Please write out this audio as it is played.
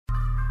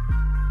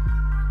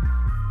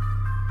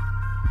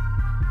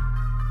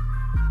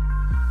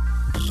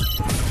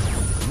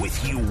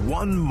with you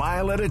 1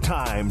 mile at a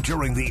time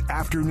during the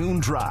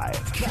afternoon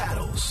drive.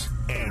 Cattles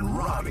and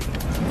Ramie.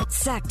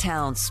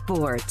 Sacktown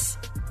Sports.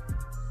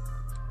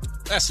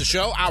 That's the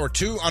show. Hour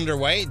 2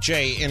 underway.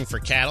 Jay in for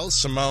Cattles.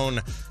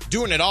 Simone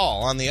doing it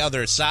all on the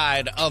other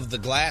side of the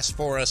glass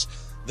for us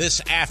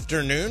this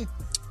afternoon.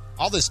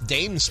 All this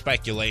Dame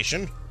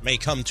speculation may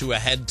come to a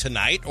head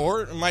tonight,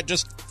 or it might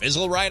just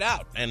fizzle right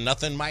out and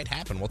nothing might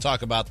happen. We'll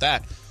talk about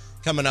that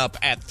coming up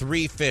at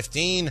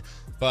 3:15.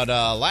 But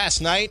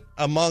last night,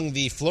 among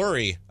the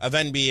flurry of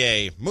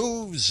NBA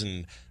moves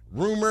and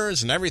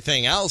rumors and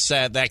everything else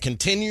that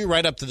continue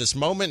right up to this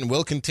moment and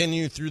will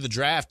continue through the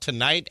draft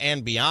tonight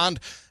and beyond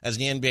as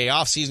the NBA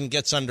offseason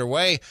gets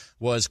underway,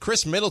 was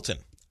Chris Middleton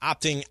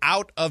opting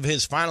out of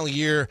his final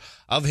year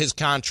of his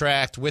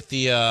contract with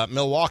the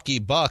Milwaukee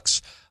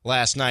Bucks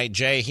last night.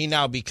 Jay, he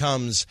now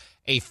becomes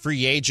a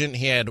free agent.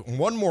 He had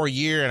one more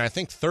year and I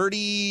think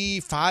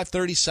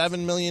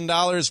 $37 million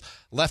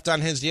left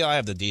on his deal. I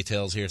have the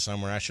details here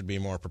somewhere. I should be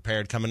more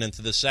prepared coming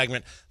into this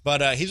segment.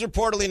 But he's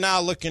reportedly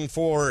now looking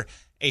for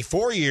a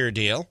 4-year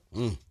deal.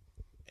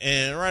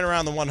 And right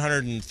around the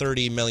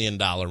 $130 million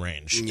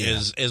range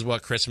is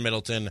what Chris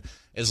Middleton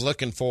is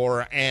looking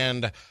for.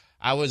 And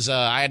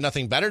I had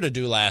nothing better to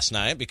do last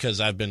night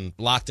because I've been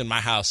locked in my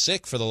house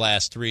sick for the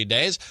last 3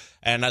 days.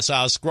 And so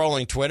I was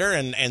scrolling Twitter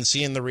and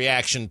seeing the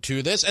reaction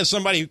to this. As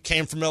somebody who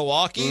came from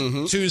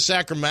Milwaukee to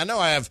Sacramento,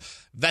 I have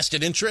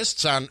vested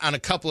interests on a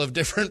couple of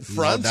different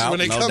fronts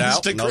when it comes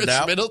to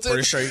Chris Middleton.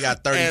 Pretty sure you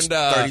got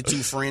 32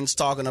 friends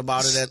talking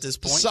about it at this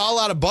point. Saw a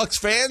lot of Bucks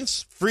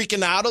fans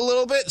freaking out a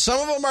little bit. Some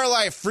of them are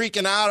like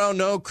freaking out, oh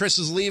no, Chris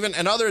is leaving.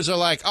 And others are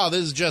like, oh,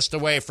 this is just a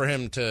way for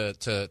him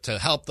to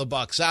help the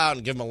Bucks out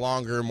and give him a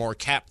longer, more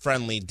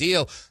cap-friendly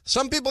deal.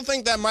 Some people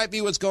think that might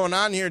be what's going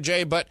on here,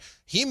 Jay, but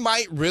he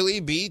might really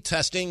be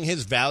testing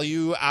his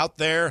value out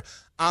there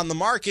on the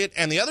market.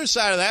 And the other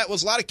side of that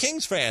was a lot of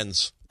Kings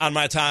fans on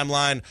my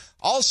timeline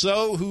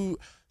also who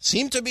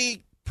seem to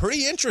be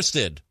pretty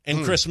interested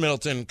in Chris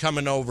Middleton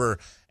coming over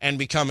and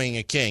becoming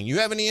a King. You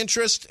have any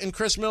interest in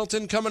Chris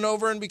Middleton coming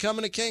over and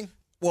becoming a King?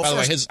 Well, by the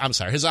way,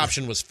 his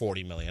option was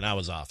 $40 million. I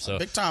was off. So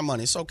big time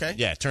money. It's okay.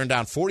 Yeah, turned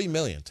down $40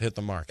 million to hit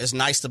the mark. It's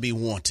nice to be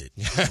wanted,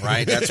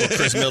 right? That's what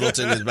Chris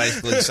Middleton is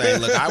basically saying.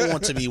 Look, I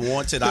want to be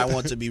wanted. I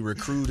want to be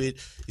recruited.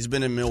 He's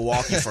been in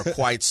Milwaukee for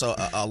quite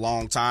a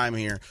long time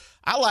here.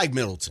 I like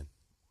Middleton.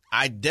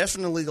 I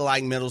definitely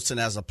like Middleton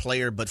as a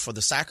player, but for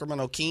the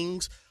Sacramento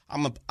Kings,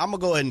 I'm gonna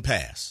go ahead and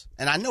pass.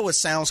 And I know it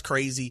sounds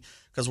crazy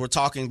because we're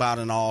talking about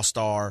an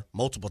all-star,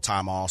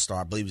 multiple-time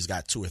all-star. I believe he's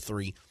got 2 or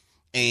 3,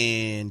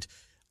 and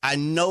I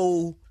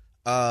know,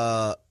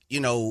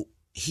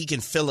 he can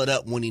fill it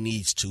up when he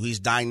needs to. He's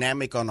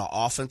dynamic on the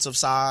offensive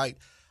side,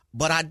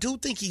 but I do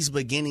think he's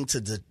beginning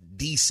to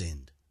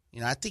descend.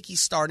 I think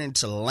he's starting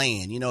to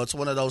land. It's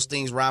one of those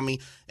things, Ramie,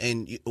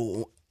 and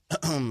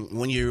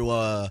when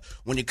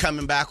you're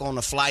coming back on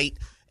the flight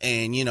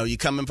and, you're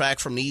coming back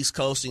from the East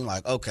Coast and you're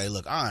like, okay,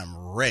 look,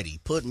 I'm ready.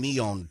 Put me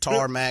on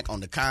tarmac,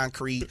 on the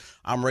concrete.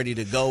 I'm ready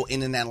to go.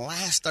 And in that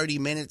last 30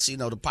 minutes,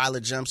 the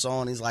pilot jumps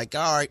on. He's like,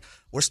 all right,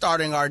 we're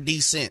starting our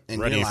descent.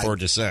 And ready like, for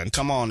descent.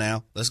 Come on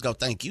now. Let's go.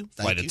 Thank you.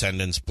 Flight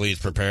attendants, please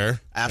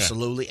prepare.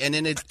 Absolutely. Yeah. And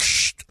then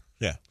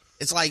yeah.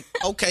 It's like,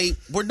 okay,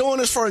 we're doing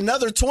this for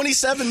another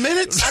 27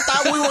 minutes? I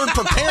thought we were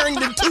preparing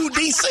to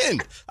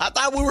descend. I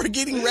thought we were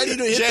getting ready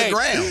to hit the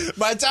ground.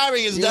 My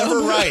timing is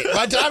never right.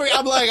 My timing,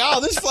 I'm like, oh,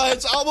 this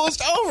flight's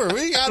almost over.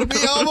 We got to be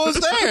almost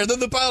there.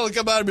 Then the pilot will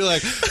come out and be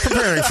like,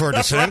 preparing for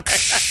descent.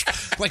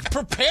 Like,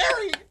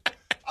 preparing?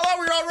 I thought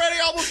we were already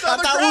almost on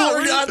the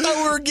ground. I thought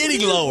we were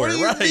getting lower.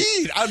 What do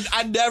you mean?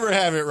 I never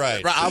have it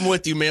right. I'm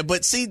with you, man.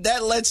 But see,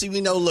 that lets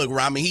you know, look,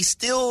 Ramie, he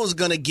still is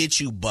going to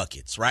get you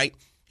buckets, right?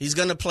 He's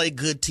going to play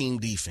good team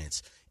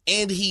defense,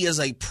 and he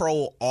is a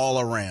pro all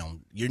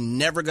around. You're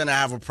never going to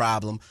have a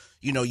problem.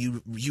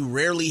 You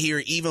rarely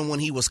hear, even when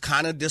he was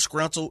kind of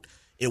disgruntled,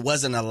 it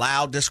wasn't a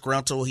loud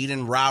disgruntled. He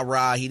didn't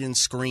rah-rah. He didn't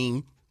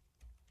scream,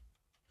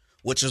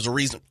 which is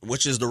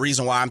the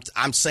reason why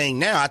I'm saying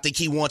now I think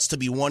he wants to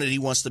be wanted. He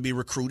wants to be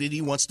recruited.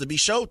 He wants to be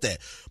showed that.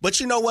 But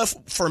you know what?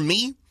 For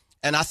me,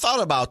 and I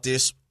thought about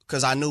this,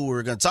 because I knew we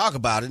were going to talk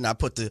about it, and I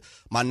put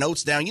my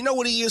notes down. You know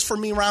what he is for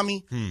me,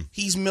 Ramie?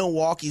 He's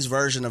Milwaukee's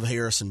version of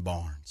Harrison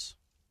Barnes.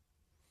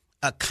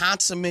 A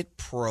consummate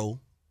pro,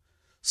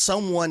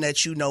 someone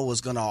that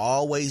is going to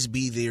always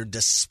be there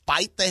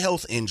despite the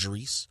health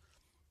injuries.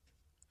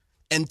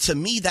 And to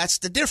me, that's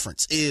the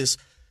difference, is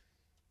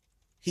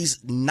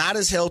he's not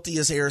as healthy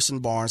as Harrison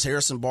Barnes.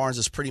 Harrison Barnes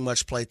has pretty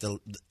much played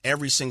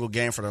every single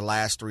game for the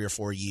last 3 or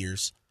 4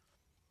 years.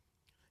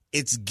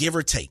 It's give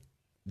or take.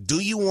 Do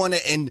you want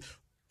to – and –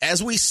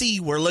 as we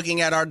see, we're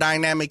looking at our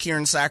dynamic here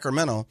in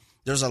Sacramento.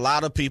 There's a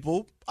lot of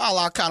people, a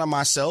lot kind of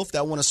myself,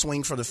 that want to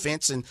swing for the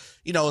fence. And,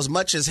 as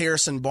much as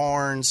Harrison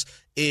Barnes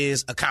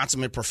is a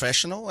consummate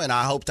professional, and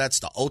I hope that's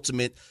the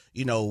ultimate,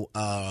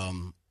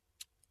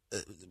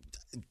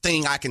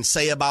 thing I can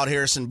say about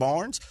Harrison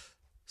Barnes,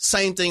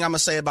 same thing I'm going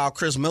to say about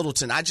Chris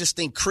Middleton. I just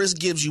think Chris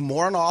gives you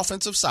more on the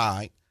offensive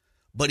side,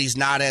 but he's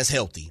not as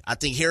healthy. I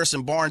think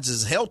Harrison Barnes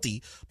is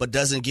healthy, but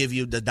doesn't give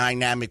you the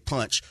dynamic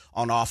punch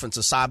on the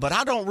offensive side. But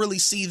I don't really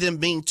see them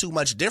being too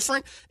much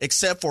different,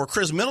 except for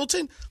Chris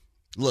Middleton.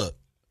 Look,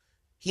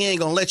 he ain't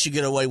going to let you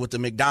get away with the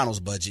McDonald's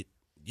budget.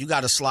 You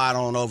got to slide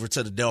on over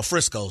to the Del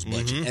Frisco's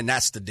budget, and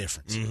that's the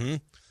difference.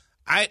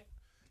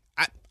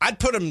 I'd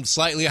put him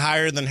slightly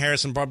higher than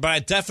Harrison Barnes, but I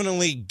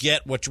definitely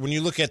get when you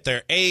look at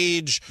their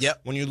age,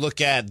 when you look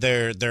at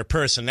their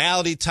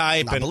personality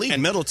type. I believe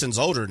Middleton's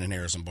older than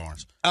Harrison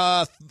Barnes.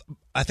 I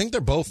think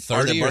they're both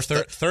 30 or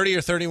 30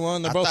 or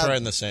 31. They're both right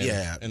in the same.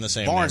 Yeah, in the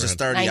same. Barnes is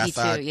 30. 92, I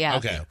thought. yeah.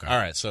 Okay. All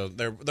right. So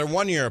they're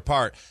 1 year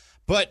apart.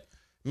 But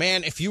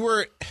man, if you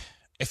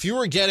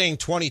were getting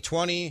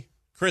 2020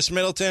 Chris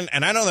Middleton,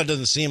 and I know that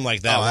doesn't seem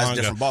like that long that's a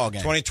ago. different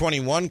ballgame.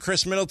 2021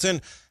 Chris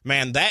Middleton,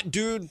 man, that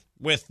dude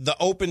with the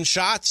open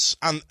shots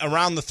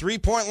around the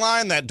 3-point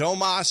line that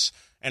Domas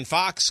and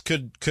Fox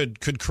could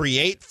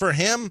create for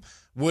him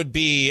would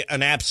be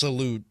an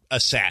absolute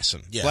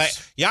assassin. Yes. Like,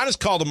 Giannis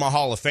called him a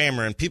Hall of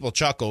Famer, and people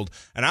chuckled,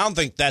 and I don't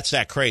think that's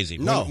that crazy.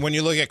 No. When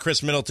you look at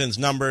Chris Middleton's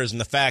numbers and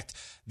the fact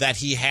that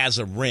he has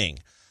a ring,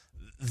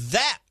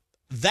 that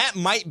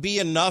might be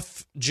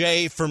enough,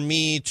 Jay, for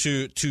me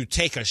to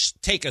take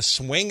a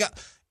swing.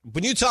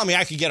 When you tell me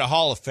I could get a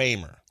Hall of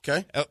Famer,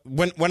 okay.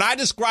 When I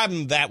describe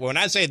him that way, when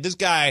I say this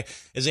guy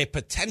is a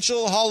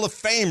potential Hall of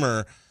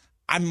Famer,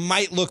 I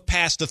might look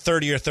past the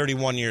 30 or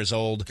 31 years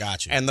old.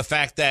 Gotcha. And the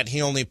fact that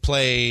he only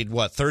played,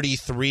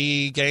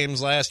 33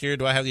 games last year?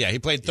 He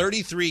played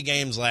 33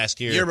 games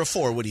last year. Year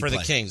before, what did he play? For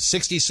the Kings.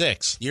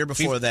 66. Year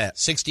before that?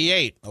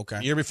 68.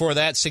 Okay. Year before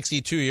that,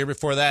 62. Year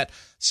before that,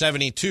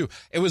 72.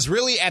 It was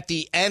really at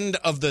the end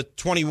of the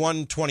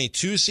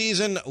 21-22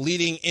 season,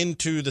 leading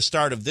into the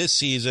start of this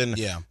season,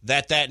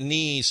 that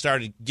knee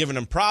started giving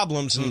him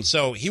problems. And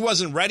so he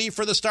wasn't ready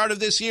for the start of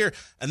this year,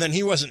 and then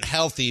he wasn't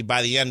healthy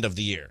by the end of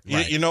the year.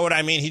 Right. You know what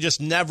I mean? He just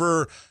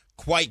never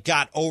quite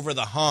got over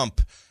the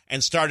hump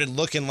and started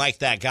looking like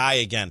that guy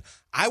again.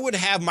 I would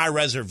have my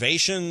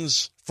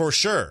reservations for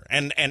sure.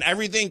 And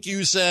everything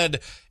you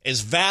said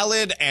is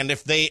valid. And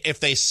if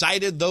they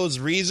cited those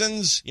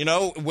reasons,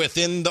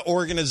 within the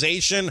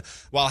organization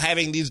while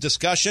having these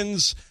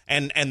discussions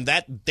and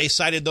that they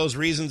cited those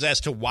reasons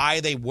as to why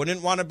they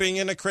wouldn't want to bring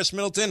in a Chris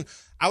Middleton,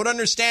 I would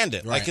understand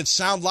it. Right. Like, it's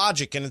sound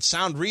logic and it's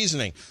sound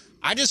reasoning.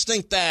 I just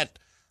think that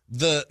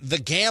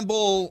the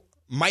gamble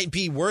might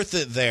be worth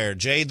it there,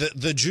 Jay.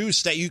 The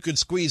juice that you could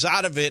squeeze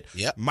out of it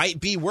might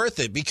be worth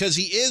it because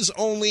he is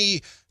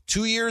only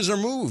 2 years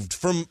removed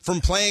from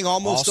playing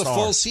almost All-star. a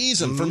full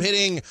season, from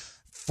hitting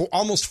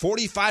almost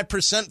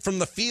 45% from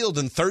the field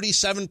and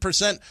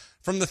 37%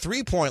 from the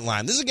three-point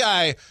line. This is a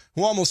guy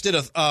who almost did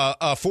a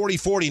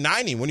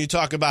 40-40-90 when you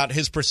talk about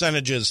his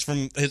percentages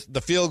from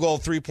the field goal,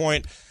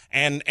 three-point,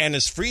 and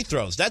his free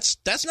throws.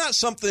 That's not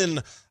something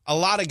a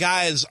lot of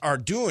guys are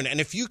doing. And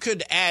if you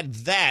could add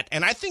that,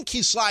 and I think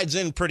he slides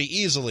in pretty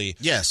easily,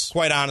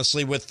 quite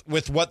honestly,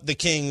 with what the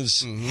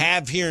Kings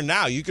have here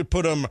now. You could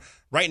put him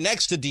right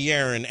next to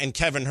De'Aaron and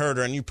Kevin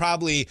Huerter, and you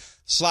probably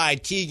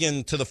slide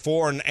Keegan to the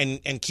 4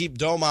 and keep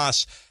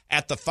Domas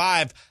at the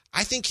 5.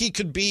 I think he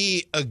could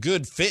be a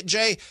good fit,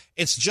 Jay.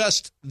 It's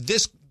just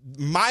this.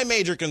 My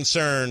major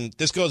concern,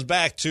 this goes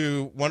back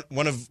to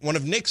one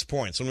of Nick's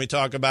points when we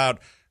talk about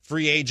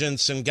free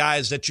agents and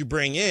guys that you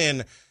bring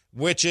in,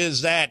 which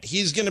is that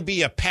he's going to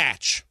be a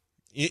patch.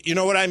 You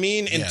know what I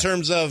mean? In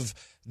terms of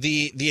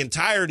the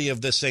entirety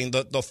of this thing,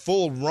 the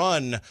full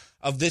run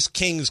of this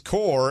Kings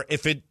core,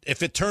 if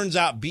it turns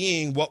out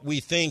being what we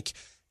think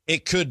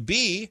it could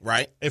be,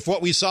 right? If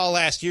what we saw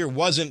last year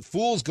wasn't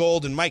fool's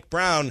gold and Mike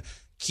Brown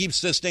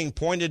keeps this thing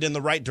pointed in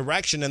the right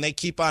direction and they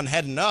keep on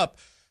heading up,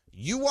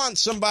 you want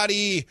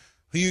somebody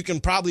who you can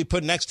probably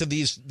put next to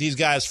these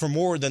guys for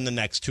more than the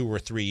next 2 or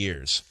 3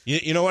 years.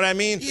 You know what I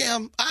mean? Yeah,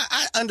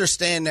 I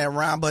understand that,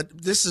 Ron, but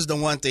this is the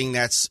one thing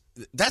that's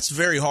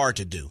very hard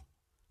to do.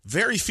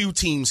 Very few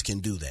teams can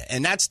do that.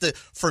 And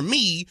for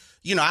me,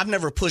 I've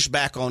never pushed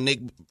back on Nick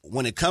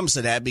when it comes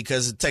to that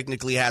because it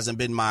technically hasn't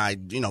been my,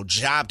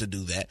 job to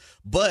do that.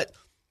 But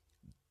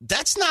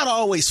that's not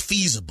always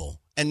feasible.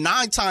 And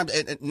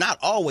not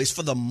always,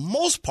 for the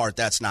most part,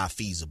 that's not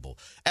feasible.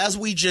 As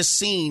we just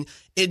seen,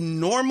 it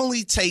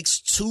normally takes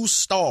 2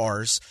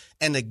 stars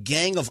and a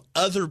gang of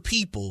other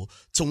people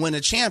to win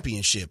a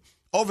championship.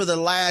 Over the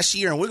last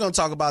year, and we're going to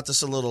talk about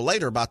this a little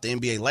later about the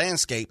NBA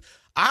landscape,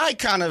 I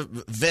kind of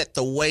vet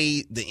the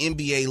way the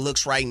NBA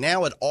looks right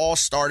now. It all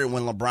started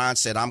when LeBron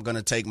said, I'm going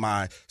to take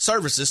my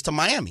services to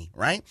Miami,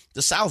 right?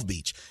 The South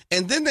Beach.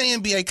 And then the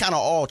NBA kind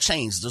of all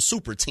changed, the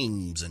super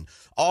teams and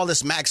all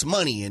this max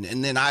money.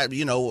 And then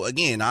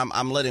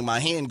I'm letting my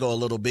hand go a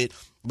little bit.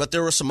 But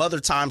there were some other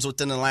times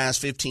within the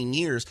last 15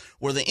 years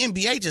where the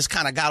NBA just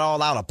kind of got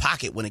all out of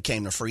pocket when it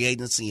came to free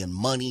agency and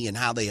money and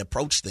how they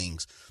approach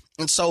things.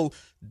 And so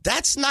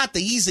that's not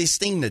the easiest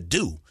thing to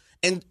do.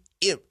 And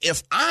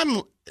if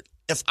I'm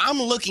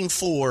looking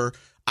for,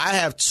 I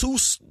have 2,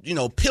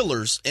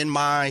 pillars in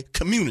my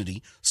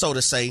community, so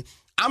to say,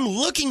 I'm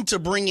looking to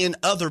bring in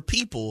other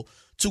people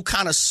to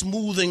kind of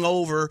smoothing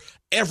over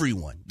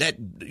everyone. That,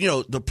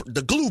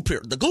 the glue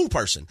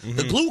person,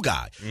 the glue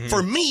guy.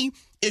 For me,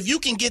 if you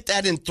can get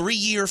that in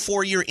 3-year,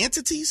 4-year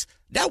entities,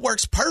 that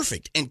works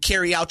perfect, and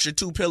carry out your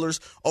 2 pillars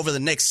over the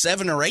next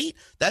 7 or 8.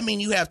 That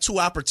means you have 2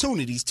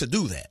 opportunities to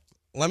do that.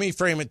 Let me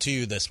frame it to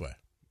you this way.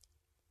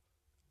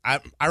 I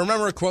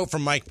remember a quote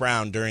from Mike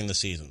Brown during the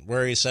season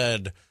where he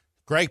said,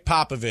 Greg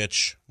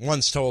Popovich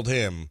once told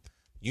him,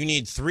 you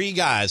need 3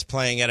 guys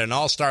playing at an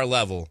all-star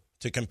level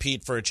to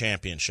compete for a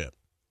championship.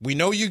 We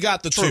know you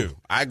got the True. 2.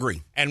 I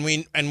agree. And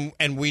we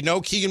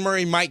know Keegan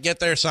Murray might get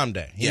there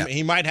someday.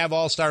 He might have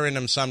all-star in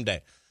him someday.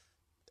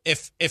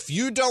 If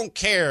you don't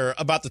care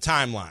about the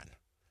timeline,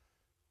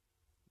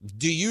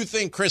 do you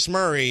think Chris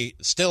Murray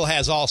still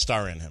has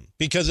all-star in him?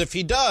 Because if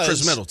he does...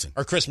 Chris Middleton.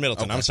 Okay.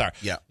 I'm sorry.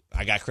 Yeah.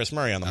 I got Chris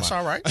Murray on the mind. That's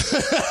all right.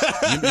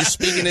 You're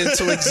speaking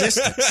into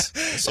existence.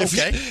 It's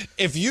okay.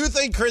 If you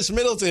think Chris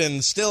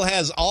Middleton still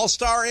has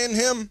all-star in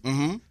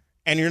him,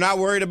 and you're not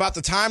worried about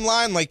the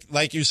timeline,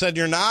 like you said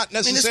you're not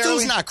necessarily...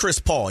 this dude's not Chris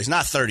Paul. He's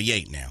not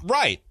 38 now.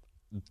 Right.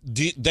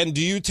 Then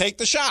do you take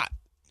the shot?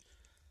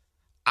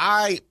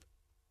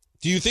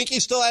 Do you think he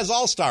still has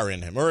all-star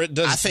in him, or do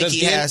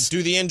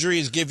the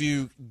injuries give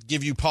you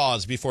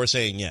pause before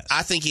saying yes?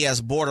 I think he has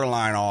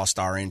borderline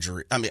all-star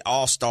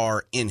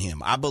in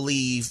him. I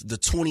believe the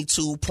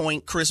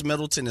 22-point Chris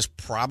Middleton is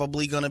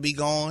probably going to be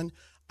gone.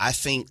 I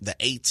think the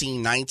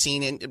 18,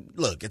 19, and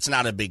look, it's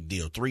not a big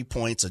deal. 3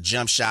 points, a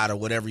jump shot, or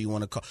whatever you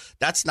want to call.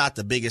 That's not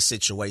the biggest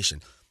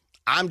situation.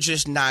 I'm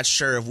just not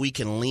sure if we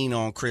can lean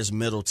on Chris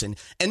Middleton.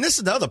 And this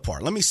is the other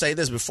part. Let me say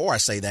this before I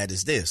say that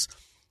is this.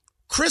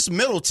 Chris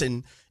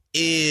Middleton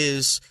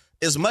is,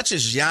 as much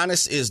as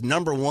Giannis is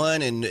number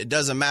one, and it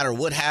doesn't matter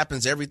what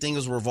happens, everything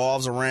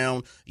revolves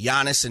around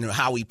Giannis and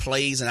how he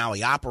plays and how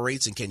he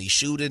operates and can he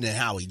shoot it and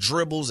how he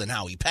dribbles and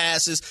how he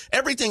passes.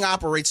 Everything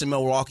operates in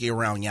Milwaukee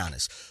around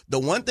Giannis. The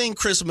one thing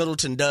Chris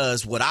Middleton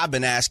does, what I've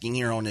been asking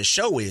here on this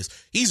show, is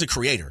he's a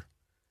creator.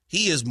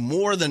 He is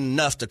more than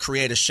enough to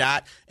create a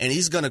shot, and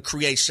he's going to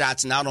create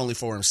shots not only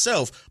for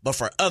himself, but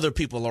for other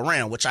people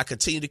around, which I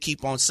continue to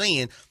keep on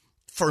saying.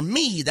 For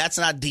me, that's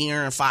not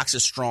De'Aaron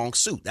Fox's strong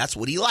suit. That's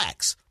what he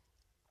lacks.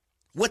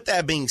 With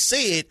that being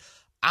said,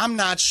 I'm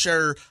not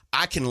sure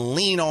I can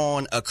lean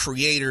on a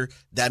creator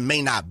that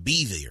may not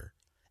be there.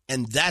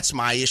 And that's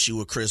my issue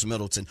with Chris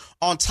Middleton.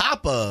 On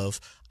top of,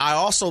 I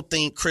also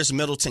think Chris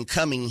Middleton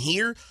coming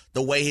here,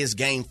 the way his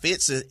game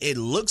fits, it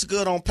looks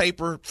good on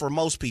paper for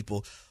most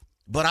people,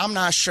 but I'm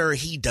not sure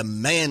he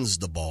demands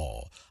the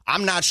ball.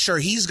 I'm not sure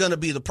he's going to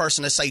be the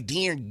person to say,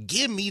 De'Aaron,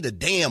 give me the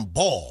damn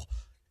ball.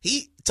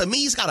 To me,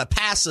 he's got a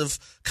passive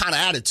kind of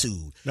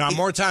attitude. Now,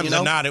 more times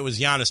than not, it was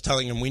Giannis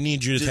telling him, we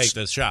need you to take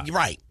this shot.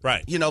 Right.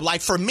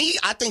 Like for me,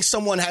 I think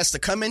someone has to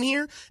come in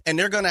here and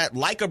they're going to,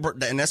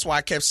 and that's why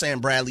I kept saying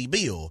Bradley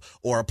Beal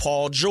or a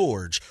Paul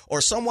George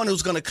or someone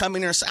who's going to come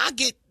in here and say,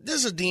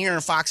 this is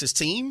De'Aaron Fox's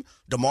team,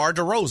 DeMar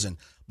DeRozan.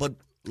 But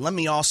let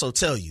me also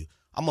tell you,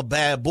 I'm a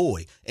bad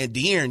boy. And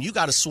De'Aaron, you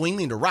got to swing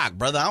me the rock,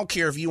 brother. I don't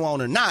care if you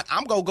on or not.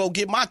 I'm going to go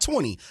get my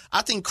 20.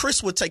 I think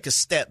Chris would take a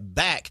step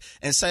back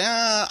and say,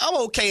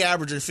 I'm okay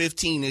averaging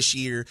 15 this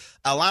year,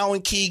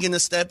 allowing Keegan to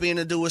step in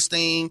and do his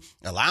thing,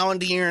 allowing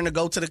De'Aaron to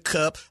go to the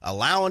cup,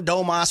 allowing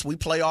Domas, we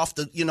play off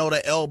the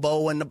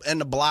elbow and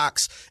the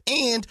blocks.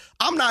 And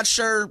I'm not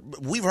sure,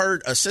 we've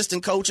heard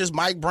assistant coaches,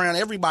 Mike Brown,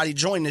 everybody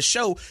join the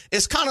show.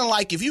 It's kind of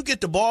like if you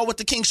get the ball with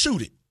the king,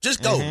 shoot it.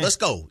 Just go. Let's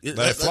go.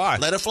 Let it fly.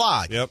 Let it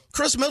fly. Yep.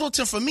 Chris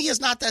Middleton, for me, is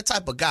not that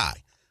type of guy.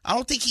 I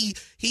don't think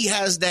he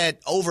has that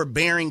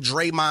overbearing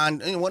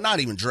Draymond. Well, not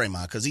even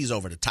Draymond, because he's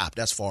over the top.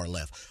 That's far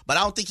left. But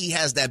I don't think he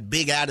has that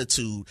big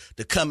attitude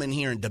to come in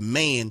here and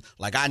demand,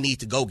 like, I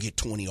need to go get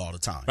 20 all the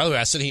time. By the way,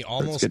 I said he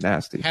almost had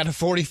a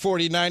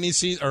 40-40-90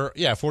 season. Or,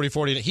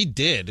 40-40. He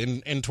did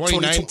in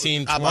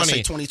 2019-20. I was about to say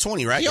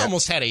 2020, right? He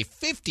almost had a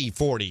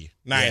 50-40-90.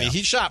 Yeah.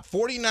 He shot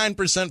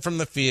 49% from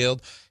the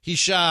field. He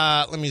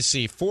shot,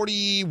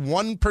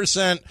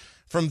 41%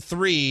 from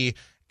three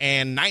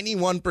and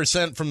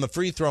 91% from the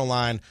free throw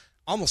line.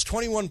 Almost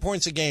 21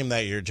 points a game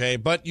that year, Jay.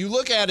 But you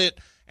look at it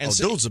and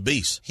see, dude's a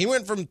beast. He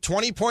went from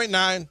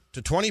 20.9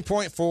 to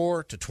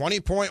 20.4 to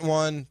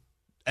 20.1,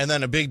 and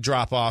then a big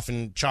drop-off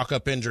and chalk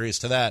up injuries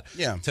to that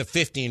to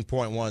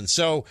 15.1.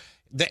 So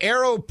the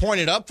arrow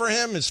pointed up for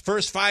him his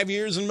first 5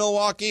 years in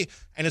Milwaukee,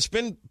 and it's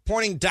been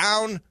pointing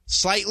down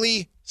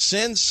slightly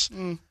since.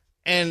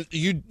 And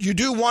you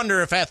do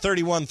wonder if at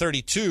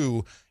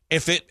 31-32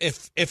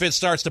 if it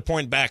starts to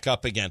point back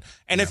up again.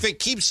 And if it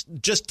keeps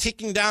just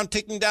ticking down,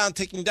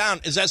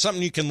 is that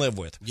something you can live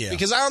with? Yeah.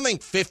 Because I don't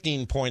think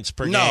 15 points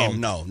per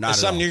game not is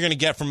something you're going to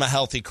get from a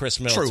healthy Chris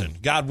Middleton. True.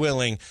 God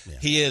willing,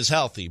 he is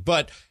healthy.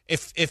 But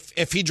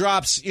if he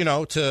drops,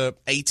 to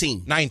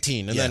 18,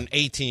 19, and then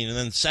 18, and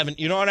then 7,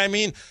 you know what I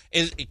mean?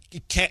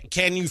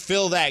 Can you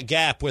fill that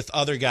gap with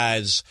other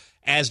guys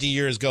as the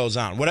years goes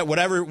on?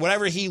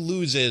 Whatever he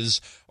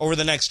loses over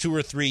the next 2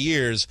 or 3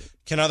 years,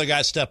 can other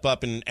guys step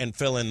up and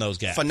fill in those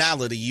gaps?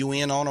 Finality, you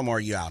in on them or are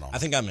you out on them? I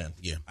think I'm in.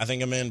 Yeah. I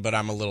think I'm in, but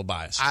I'm a little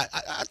biased. I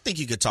think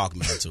you could talk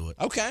me into it.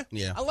 Okay.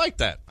 Yeah. I like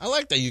that. I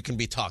like that you can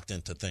be talked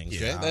into things.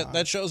 Yeah. Jay.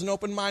 That shows an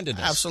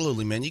open-mindedness.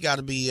 Absolutely, man. You got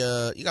to be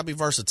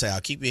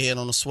versatile. Keep your head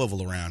on a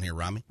swivel around here,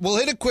 Ramie. We'll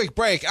hit a quick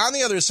break. On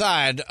the other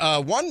side,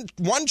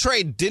 one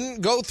trade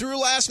didn't go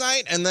through last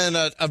night, and then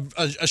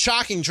a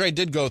shocking trade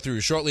did go through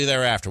shortly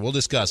thereafter. We'll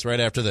discuss right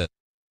after this.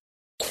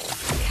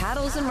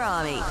 Cattles and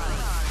Ramie.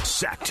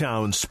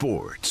 Sacktown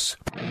Sports.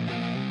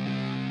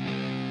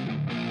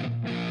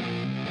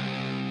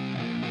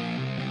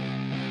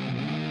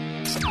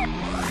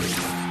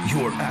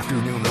 Your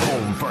afternoon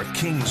home for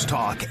Kings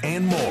talk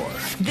and more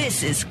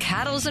This is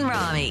Cattles and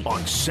Ramie.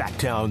 on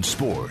Sacktown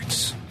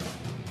Sports.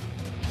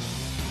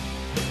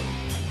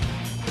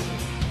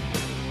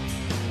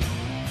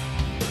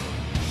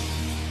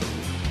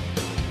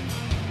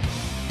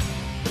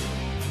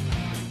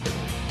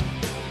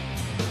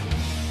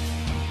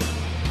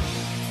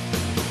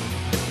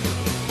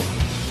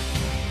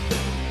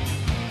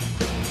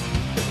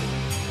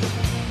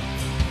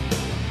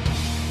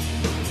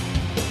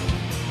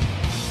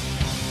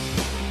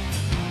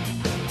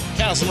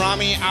 Cattles and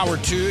Ramie, Hour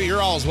 2.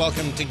 You're always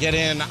welcome to get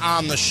in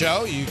on the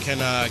show. You can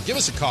give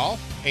us a call,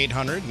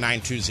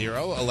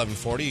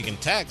 800-920-1140. You can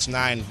text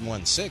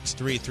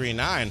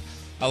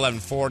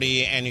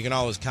 916-339-1140. And you can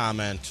always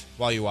comment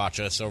while you watch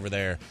us over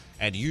there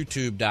at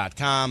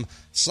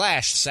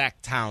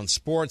youtube.com/Sacktown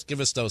Sports. Give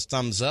us those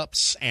thumbs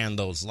ups and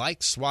those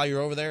likes while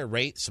you're over there.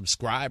 Rate,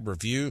 subscribe,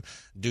 review,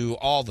 do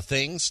all the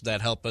things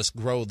that help us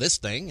grow this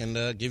thing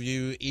and give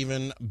you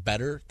even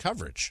better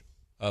coverage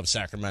of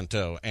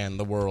Sacramento and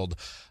the world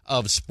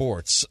of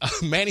sports.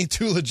 Manny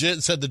Too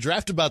Legit said the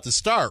draft about to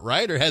start,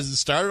 right? Or has it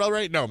started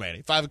already? No,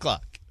 Manny, 5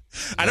 o'clock.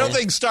 I don't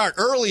think start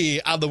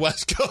early on the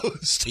West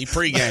Coast. He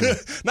pre-gaming.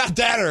 Not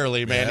that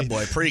early, man. Yeah,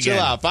 boy, pre-gaming.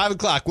 Chill out. 5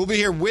 o'clock. We'll be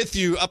here with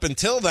you up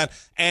until then,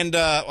 and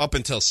up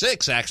until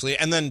 6, actually,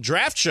 and then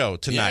draft show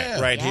tonight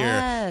Yes.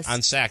 here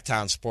on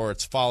Sacktown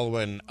Sports.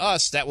 Following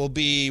us, that will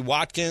be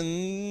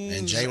Watkins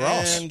And Jay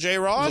Ross.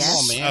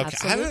 Yes, Okay.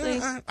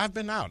 absolutely. I've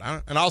been out.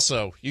 And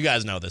also, you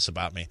guys know this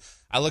about me.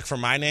 I look for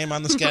my name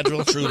on the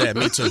schedule. True that.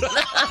 Me too.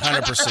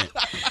 100%.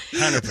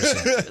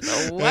 100%.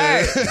 The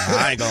worst.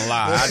 I ain't going to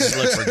lie. I just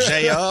look for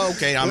Jay. Oh,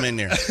 okay, I'm in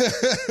there.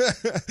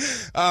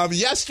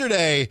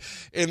 Yesterday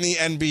in the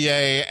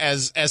NBA,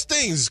 as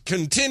things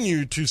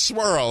continue to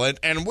swirl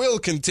and will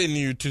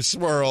continue to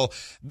swirl,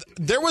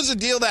 there was a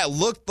deal that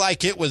looked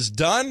like it was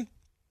done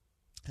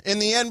in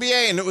the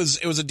NBA, and it was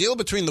a deal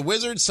between the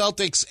Wizards,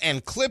 Celtics,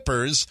 and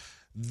Clippers.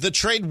 The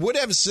trade would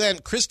have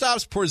sent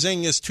Kristaps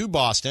Porzingis to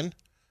Boston,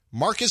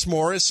 Marcus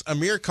Morris,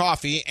 Amir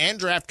Coffey, and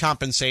draft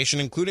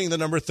compensation, including the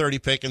number 30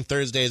 pick in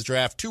Thursday's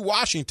draft, to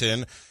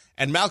Washington,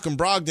 and Malcolm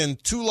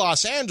Brogdon to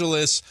Los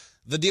Angeles.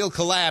 The deal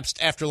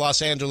collapsed after Los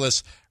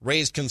Angeles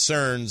raised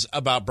concerns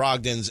about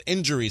Brogdon's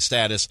injury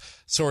status.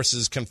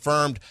 Sources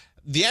confirmed.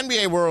 The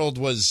NBA world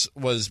was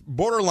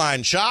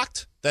borderline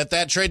shocked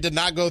that trade did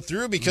not go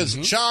through because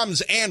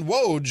Shams and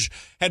Woj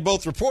had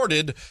both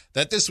reported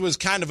that this was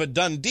kind of a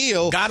done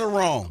deal. Got it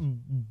wrong.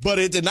 But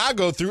it did not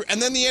go through.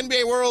 And then the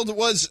NBA world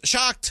was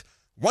shocked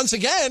once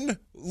again,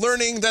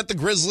 learning that the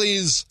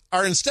Grizzlies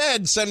are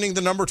instead sending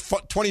the number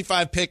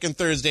 25 pick in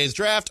Thursday's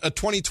draft, a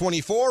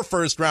 2024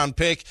 first-round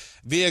pick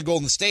via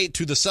Golden State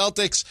to the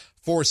Celtics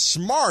for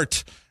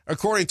Smart.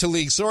 According to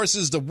league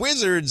sources, the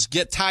Wizards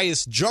get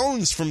Tyus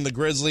Jones from the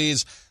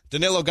Grizzlies,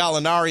 Danilo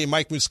Gallinari,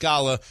 Mike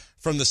Muscala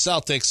from the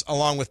Celtics,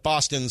 along with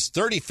Boston's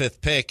 35th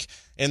pick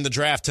in the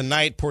draft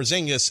tonight.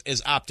 Porzingis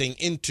is opting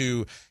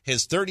into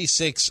his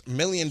 $36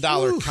 million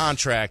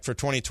contract for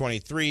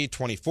 2023-24.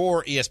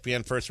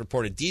 ESPN first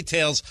reported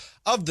details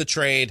of the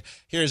trade.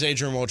 Here's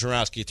Adrian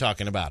Wojnarowski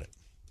talking about it.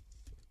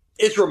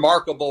 It's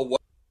remarkable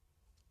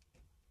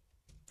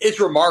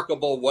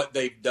what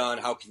they've done,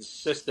 how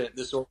consistent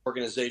this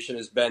organization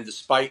has been,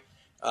 despite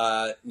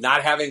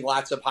not having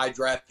lots of high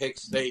draft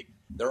picks.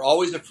 They're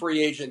always a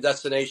free agent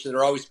destination.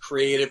 They're always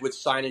creative with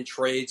sign-in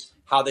trades,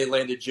 how they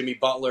landed Jimmy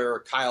Butler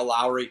or Kyle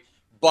Lowry.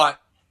 But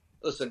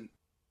listen,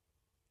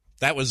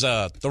 that was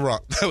not the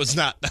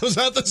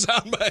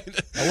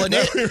soundbite. That wasn't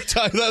it. We were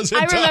talking, that was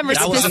I remember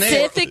That wasn't it.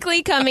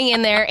 specifically coming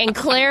in there and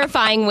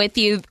clarifying with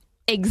you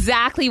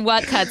exactly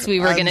what cuts we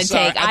were going to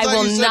take. I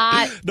will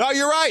not. No,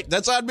 you're right.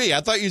 That's on me.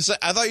 I thought you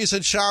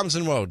said Shams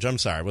and Woj. I'm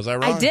sorry. Was I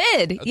wrong? I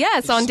did.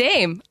 Yes, on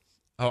Dame.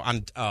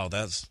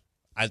 That's.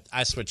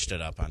 I switched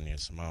it up on you,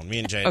 Simone. Me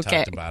and Jay Okay.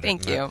 talked about it.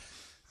 Thank you.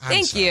 I'm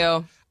Thank sorry.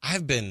 you.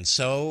 I've been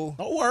so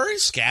No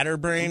worries.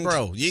 scatterbrained.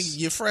 Bro,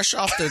 you're fresh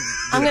off the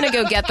I'm going to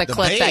go get the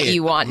clip that bed.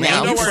 you want Man,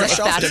 now, don't worry, if fresh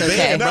off that's the okay.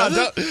 bed, No,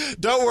 brother.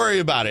 don't worry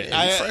about it.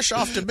 You're fresh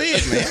off the bed,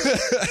 man.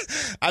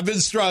 I've been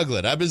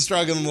struggling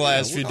the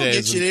last few We're gonna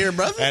days. get you there,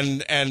 brother.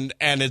 And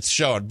it's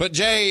showing. But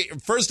Jay,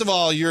 first of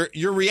all, your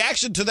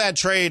reaction to that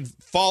trade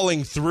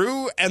falling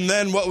through, and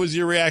then what was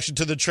your reaction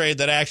to the trade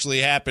that actually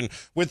happened?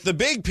 With the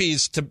big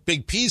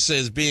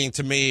pieces being,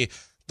 to me,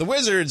 The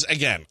Wizards,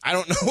 again, I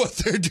don't know what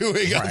they're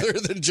doing other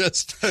than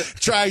just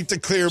trying to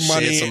clear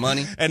money. Some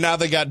money. And now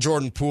they got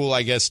Jordan Poole,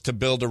 I guess, to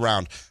build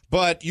around.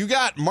 But you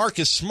got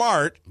Marcus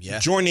Smart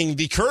joining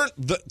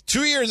the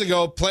 2 years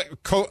ago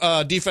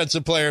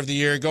defensive player of the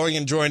year, going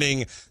and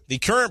joining the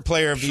current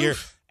player of the year.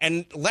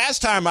 And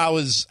last time I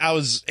was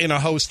in a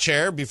host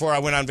chair before I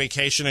went on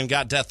vacation and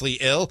got deathly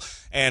ill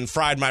and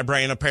fried my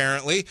brain,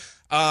 apparently.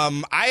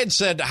 I had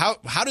said, how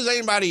does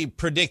anybody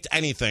predict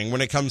anything when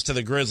it comes to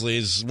the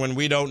Grizzlies when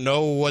we don't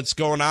know what's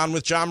going on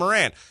with Ja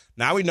Morant?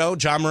 Now we know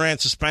Ja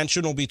Morant's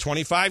suspension will be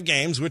 25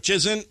 games, which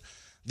isn't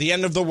the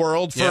end of the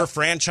world for a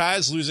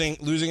franchise,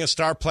 losing a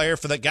star player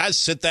for that. Guys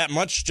sit that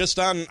much just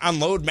on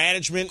load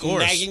management and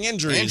nagging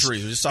injuries. We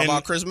just talk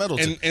about Chris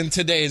Middleton. In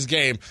today's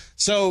game.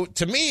 So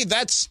to me,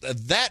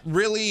 that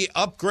really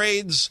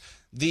upgrades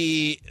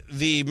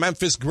the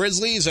Memphis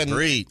Grizzlies,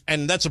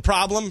 and that's a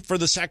problem for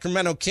the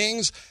Sacramento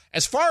Kings.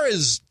 As far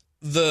as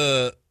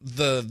the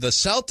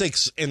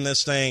Celtics in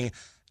this thing,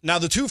 now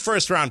the 2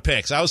 first-round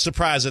picks, I was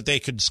surprised that they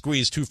could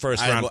squeeze 2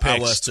 first-round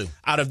picks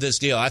out of this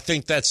deal. I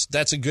think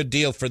that's a good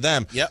deal for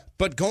them. Yep.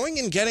 But going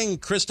and getting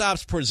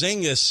Kristaps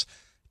Porzingis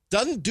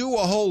doesn't do a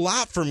whole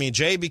lot for me,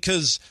 Jay,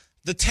 because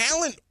the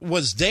talent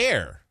was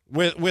there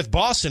with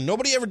Boston.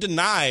 Nobody ever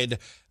denied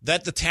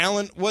that the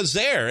talent was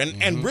there,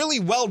 and really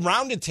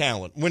well-rounded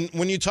talent.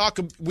 When you talk,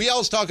 we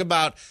always talk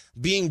about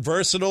being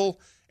versatile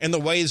in the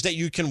ways that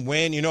you can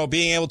win,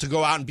 being able to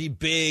go out and be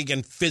big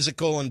and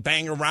physical and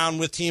bang around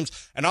with teams,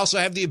 and also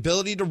have the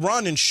ability to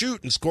run and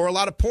shoot and score a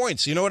lot of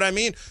points. You know what I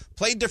mean?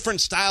 Play different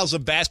styles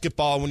of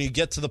basketball when you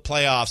get to the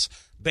playoffs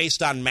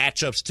based on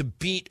matchups to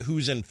beat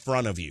who's in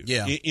front of you.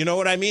 Yeah. You know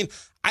what I mean?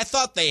 I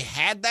thought they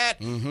had that.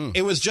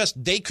 It was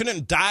just they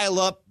couldn't dial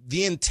up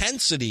the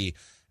intensity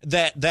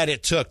that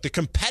it took, the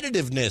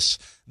competitiveness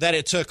that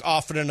it took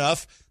often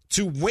enough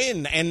to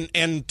win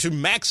and to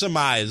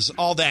maximize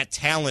all that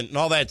talent and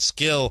all that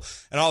skill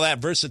and all that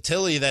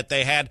versatility that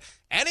they had.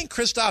 Adding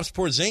Kristaps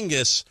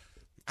Porzingis,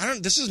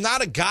 this is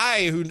not a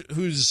guy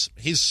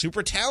he's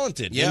super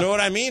talented. You know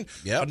what I mean?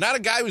 Yeah. But not a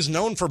guy who's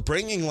known for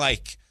bringing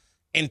like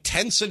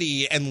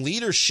intensity and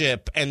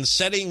leadership and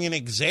setting an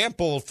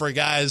example for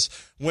guys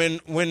when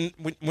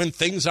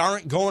things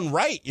aren't going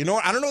right.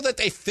 I don't know that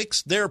they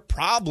fixed their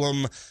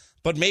problem,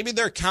 but maybe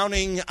they're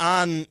counting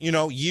on,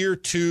 year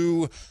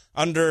 2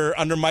 under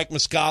Mike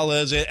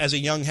Muscala as a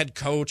young head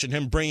coach and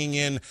him bringing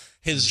in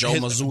Joe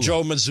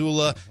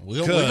Mazzulla.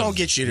 We're going to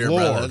get you there,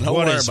 brother. Don't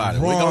worry about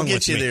it. We're going to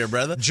get you there,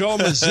 brother. Joe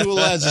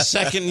Mazzulla as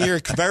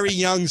a very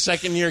young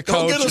second-year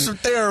coach. Go get him some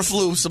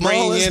Theraflu,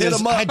 Simone. Let's hit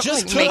him up. I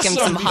just took make him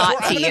some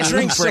hot tea and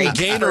drink some break.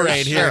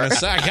 Gatorade here in a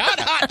sec. I got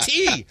hot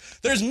tea.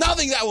 There's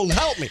nothing that will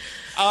help me.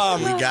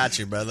 We got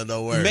you, brother.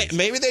 Don't worry.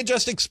 Maybe they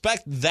just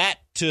expect that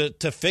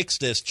to fix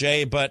this,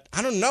 Jay. But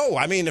I don't know.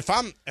 I mean, if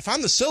I'm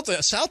the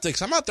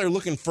Celtics, I'm out there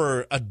looking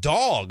for a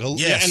dog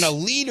and a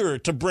leader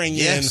to bring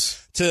in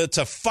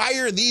to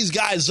fire these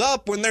guys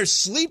up when they're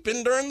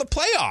sleeping during the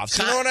playoffs.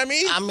 You know what I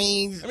mean? I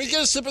mean,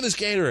 get a sip of this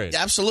Gatorade.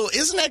 Absolutely.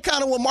 Isn't that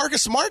kind of what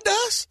Marcus Smart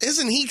does?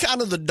 Isn't he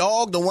kind of the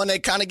dog, the one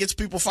that kind of gets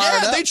people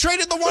fired up? They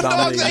traded the one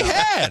dog they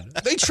had.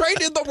 They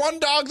traded the one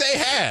dog they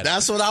had.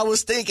 That's what I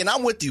was thinking.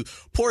 I'm with you.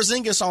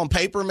 Porzingis on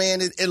paper,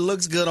 man, it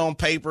looks good on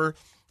paper.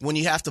 When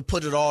you have to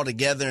put it all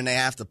together and they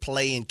have to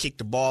play and kick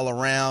the ball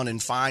around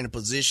and find the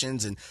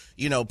positions and,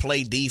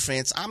 play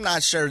defense, I'm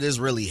not sure this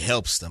really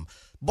helps them.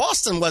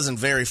 Boston wasn't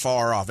very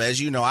far off. As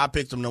you know, I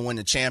picked them to win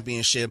the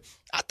championship.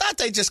 I thought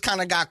they just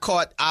kind of got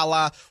caught a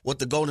la what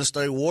the Golden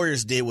State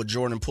Warriors did with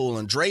Jordan Poole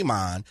and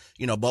Draymond.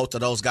 Both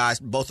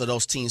of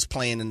those teams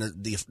playing in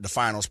the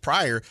finals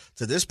prior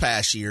to this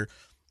past year.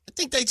 I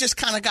think they just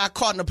kind of got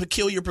caught in a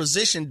peculiar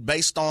position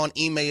based on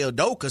Ime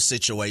Udoka's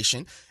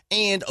situation.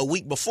 And a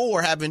week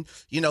before having,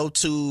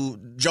 to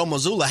Joe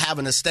Mazzulla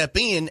having to step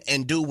in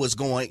and do what's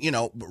going,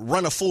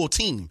 run a full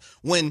team.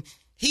 When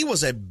he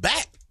was a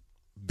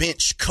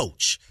backbench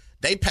coach,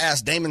 they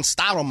passed Damon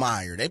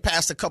Stoudemire. They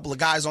passed a couple of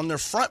guys on their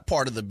front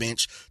part of the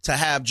bench to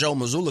have Joe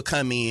Mazzulla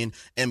come in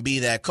and be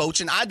that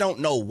coach. And I don't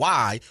know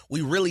why.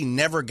 We really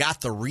never got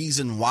the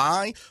reason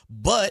why,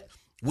 but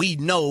we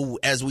know,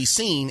 as we've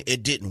seen,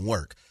 it didn't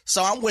work.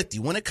 So I'm with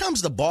you. When it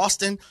comes to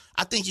Boston,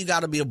 I think you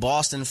got to be a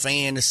Boston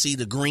fan to see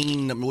the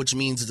green, which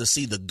means to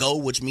see the go,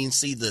 which means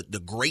see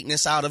the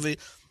greatness out of it.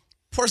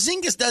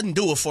 Porzingis doesn't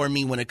do it for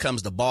me when it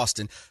comes to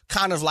Boston.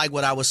 Kind of like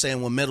what I was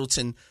saying with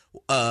Middleton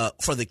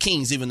for the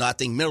Kings, even though I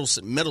think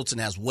Middleton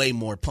has way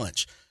more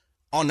punch.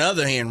 On the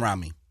other hand,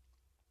 Ramie,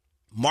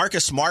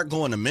 Marcus Smart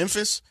going to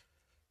Memphis,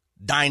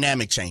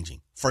 dynamic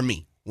changing for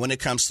me when it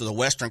comes to the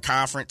Western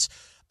Conference.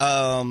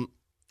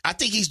 I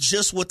think he's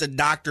just what the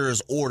doctor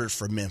has ordered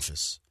for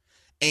Memphis.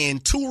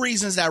 And 2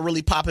 reasons that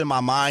really pop in my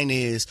mind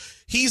is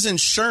he's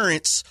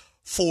insurance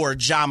for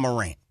Ja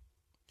Morant.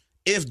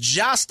 If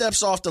Ja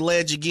steps off the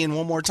ledge again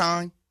one more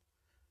time,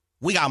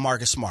 we got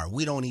Marcus Smart.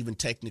 We don't even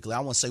technically,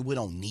 I won't say we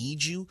don't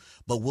need you,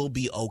 but we'll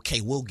be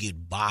okay. We'll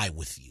get by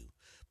with you.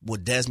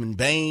 With Desmond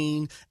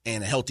Bane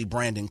and a healthy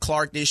Brandon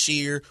Clark this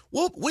year,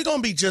 we're going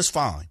to be just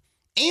fine.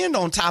 And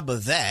on top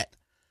of that,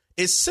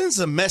 it sends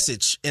a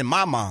message in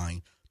my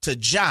mind to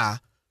Ja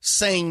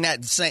saying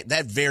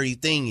that very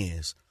thing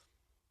is,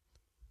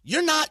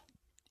 you're not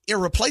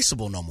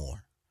irreplaceable no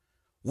more.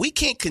 We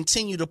can't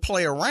continue to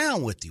play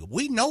around with you.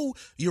 We know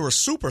you're a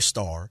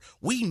superstar.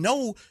 We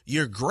know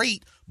you're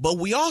great, but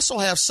we also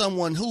have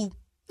someone who,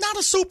 not a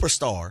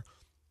superstar,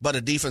 but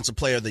a defensive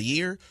player of the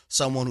year,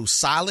 someone who's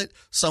solid,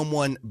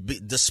 someone,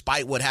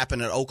 despite what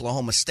happened at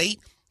Oklahoma State,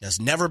 has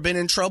never been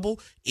in trouble,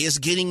 is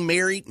getting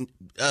married.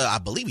 I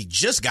believe he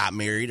just got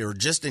married or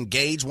just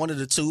engaged, one of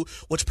the two,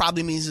 which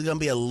probably means he's going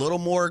to be a little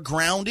more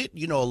grounded,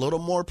 a little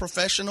more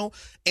professional.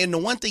 And the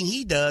one thing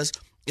he does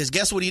is,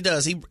 guess what he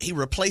does? He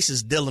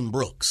replaces Dillon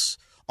Brooks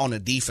on the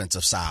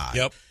defensive side.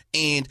 Yep.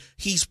 And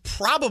he's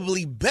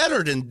probably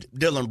better than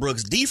Dillon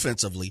Brooks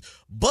defensively,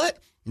 but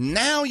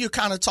now you're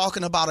kind of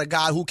talking about a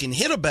guy who can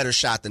hit a better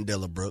shot than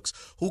Dillon Brooks,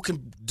 who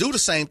can do the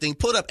same thing,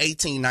 put up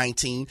 18,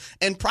 19,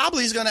 and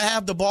probably is going to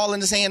have the ball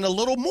in his hand a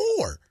little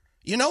more.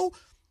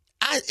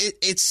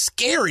 It's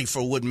scary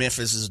for what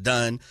Memphis has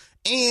done.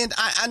 And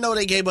I know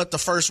they gave up the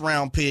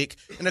first-round pick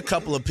and a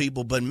couple of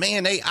people, but,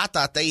 man, I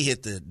thought they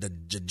hit the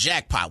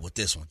jackpot with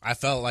this one. I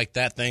felt like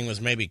that thing was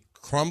maybe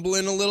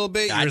crumbling a little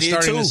bit. I You're did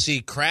starting too. to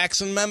see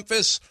cracks in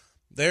Memphis.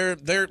 They're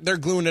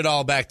gluing it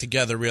all back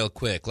together real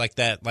quick, like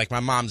my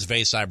mom's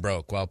vase I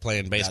broke while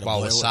playing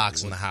baseball with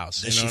socks in the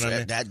house. You know what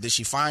I mean? Did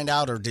she find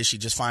out, or did she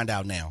just find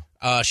out now?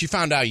 She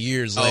found out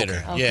years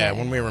later. Okay. Yeah,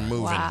 when we were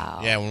moving.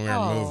 Wow. Yeah, when we were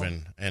Oh.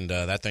 moving, and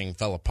that thing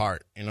fell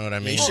apart. You know what I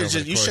mean? You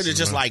should have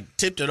just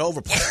tipped it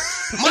over.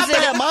 My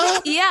bad,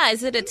 Mom. Yeah,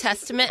 is it a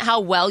testament how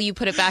well you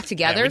put it back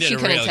together? we if did she a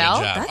couldn't really tell.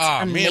 good job.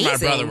 That's Me amazing.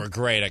 and my brother were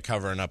great at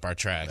covering up our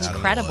tracks.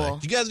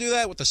 Incredible. You guys do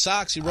that with the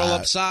socks? You roll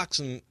up socks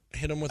and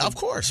hit them with. Of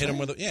course, hit them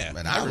man. with. Yeah,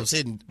 Man, I was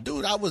hitting,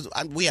 dude.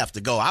 We have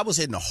to go. I was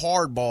hitting the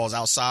hard balls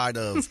outside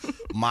of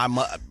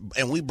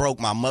and we broke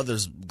my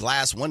mother's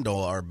glass window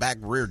or back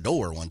rear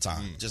door one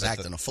time, just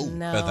acting a fool.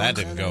 No. But that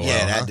didn't go well.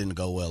 Yeah, that huh? didn't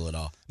go well at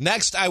all.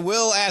 Next, I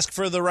will ask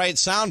for the right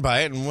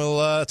soundbite, and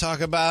we'll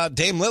talk about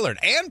Dame Lillard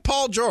and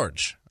Paul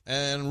George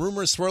and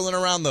rumors swirling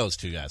around those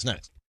two guys.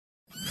 Next.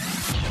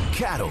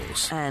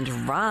 Cattles And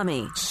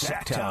Ramie.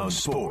 Sacktown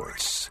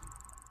Sports.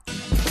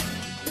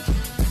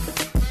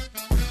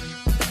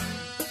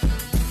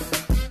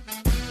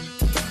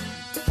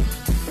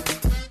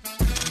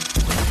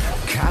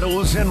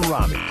 Cattles and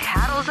Ramie.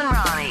 Cattles and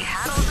Ramie.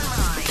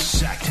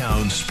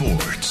 Sacktown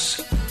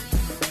Sports.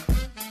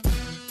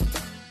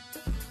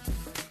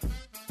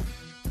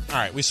 All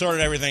right, we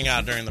sorted everything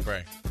out during the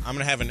break. I'm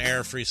going to have an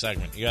error-free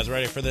segment. You guys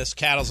ready for this?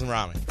 Cattles and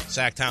Ramie,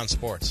 Sacktown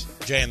Sports.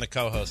 Jay in the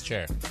co-host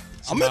chair.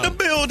 I'm in the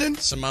building.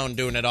 Simone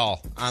doing it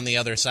all on the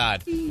other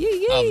side of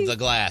the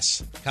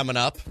glass. Coming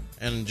up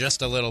in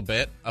just a little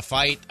bit, a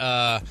fight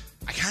I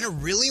kind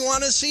of really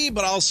want to see,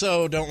 but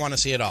also don't want to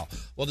see at all.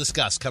 We'll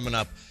discuss coming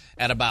up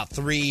at about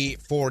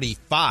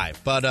 3:45.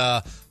 But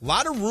a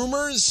lot of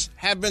rumors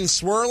have been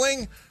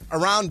swirling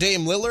around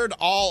Dame Lillard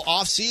all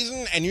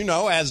offseason. And,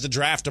 as the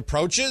draft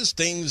approaches,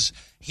 things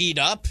heat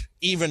up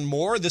even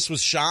more. This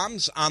was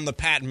Shams on the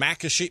Pat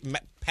McAfee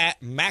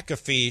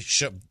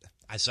show.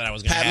 I said I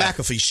was going to have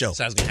McAfee show.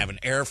 So I was going to have an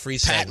error-free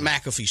Pat segment.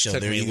 McAfee show.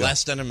 Took There me you go.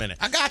 less than a minute.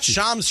 I got you.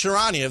 Shams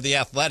Charania of The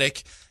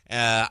Athletic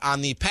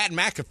on the Pat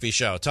McAfee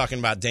show talking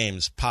about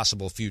Dame's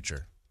possible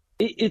future.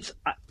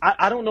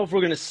 I don't know if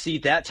we're going to see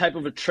that type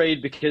of a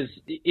trade because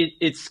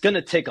it's going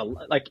to take a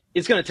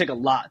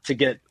lot to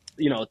get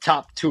a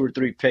top 2 or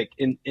 3 pick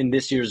in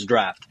this year's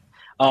draft.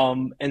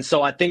 And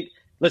so I think,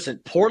 listen,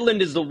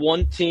 Portland is the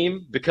one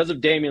team because of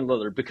Damian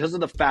Lillard, because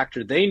of the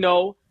factor they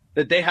know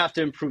that they have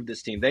to improve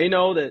this team. They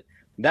know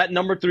that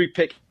number 3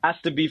 pick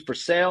has to be for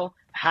sale,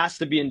 has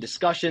to be in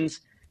discussions.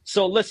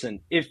 So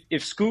listen,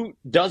 if Scoot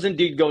does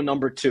indeed go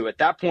number 2, at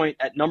that point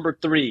at number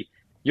 3,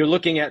 you're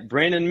looking at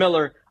Brandon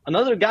Miller.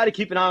 Another guy to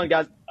keep an eye on,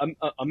 guys,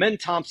 Amen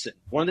Thompson,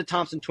 one of the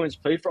Thompson twins,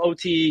 played for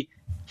OTE.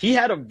 He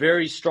had a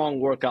very strong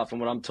workout, from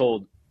what I'm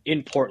told,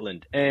 in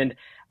Portland. And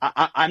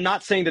I'm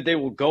not saying that they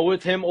will go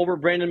with him over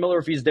Brandon Miller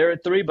if he's there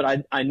at 3,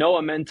 but I know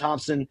Amen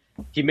Thompson,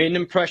 he made an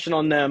impression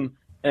on them.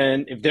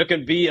 And if there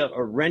could be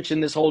a wrench in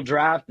this whole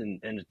draft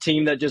and a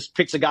team that just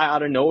picks a guy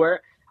out of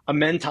nowhere,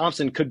 Amen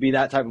Thompson could be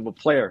that type of a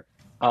player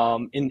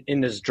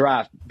in this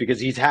draft because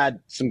he's had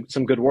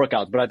some good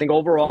workouts. But I think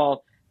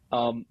overall,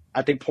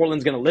 I think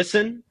Portland's going to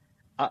listen,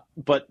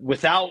 but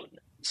without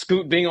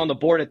Scoot being on the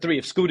board at 3,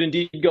 if Scoot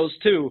indeed goes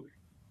 2,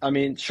 I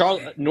mean,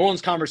 New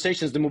Orleans'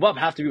 conversations to move up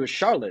have to be with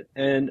Charlotte.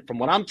 And from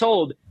what I'm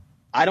told,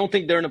 I don't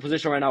think they're in a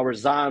position right now where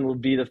Zion will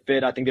be the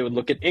fit. I think they would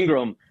look at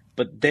Ingram,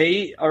 but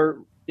they are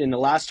in the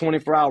last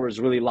 24 hours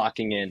really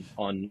locking in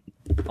on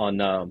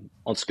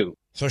Scoot.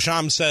 So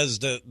Shams says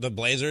the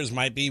Blazers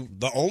might be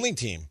the only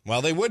team.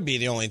 Well, they would be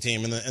the only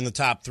team in the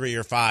top 3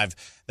 or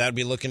 5 that would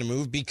be looking to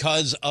move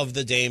because of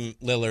the Dame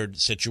Lillard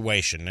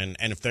situation. And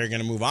if they're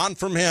going to move on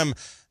from him,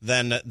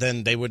 then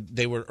they would,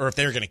 or if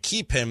they're going to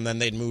keep him, then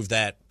they'd move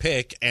that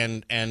pick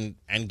and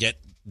get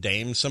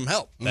Dame some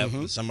help.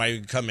 That somebody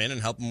would come in and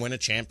help him win a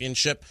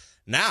championship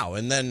now.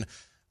 And then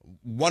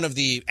one of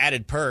the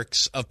added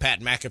perks of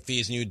Pat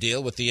McAfee's new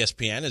deal with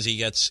ESPN is he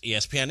gets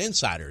ESPN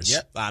insiders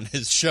on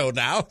his show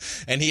now,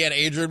 and he had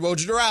Adrian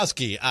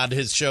Wojnarowski on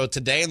his show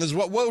today, and this is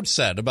what Woj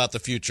said about the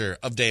future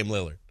of Dame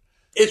Lillard.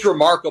 It's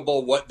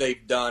remarkable what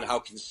they've done, how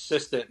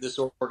consistent this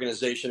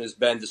organization has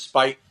been,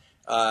 despite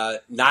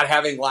not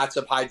having lots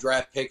of high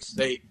draft picks.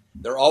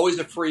 They're always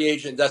a free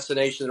agent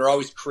destination. They're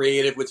always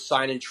creative with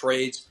sign-in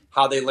trades,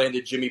 how they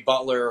landed Jimmy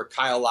Butler or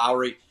Kyle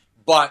Lowry.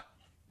 But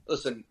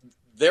listen,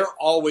 they're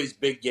always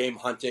big game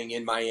hunting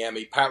in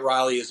Miami. Pat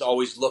Riley is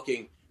always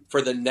looking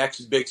for the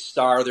next big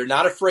star. They're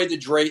not afraid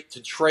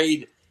to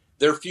trade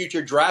their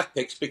future draft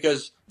picks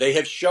because they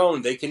have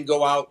shown they can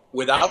go out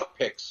without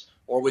picks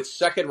or with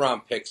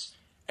second-round picks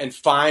and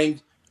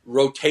find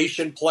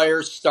rotation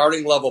players,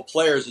 starting level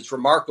players. It's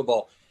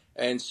remarkable.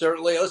 And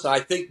certainly, listen, I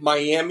think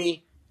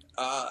Miami,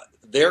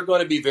 they're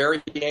going to be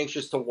very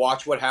anxious to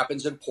watch what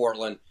happens in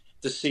Portland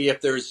to see if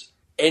there's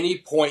any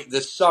point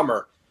this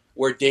summer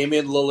where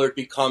Damian Lillard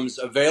becomes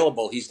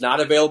available. He's not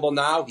available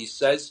now. He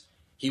says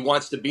he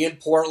wants to be in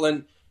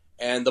Portland,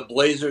 and the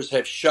Blazers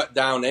have shut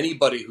down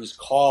anybody who's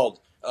called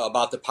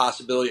about the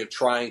possibility of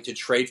trying to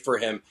trade for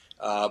him.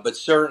 But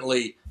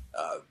certainly,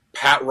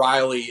 Pat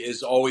Riley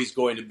is always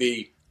going to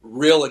be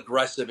real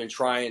aggressive in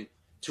trying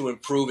to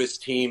improve his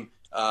team.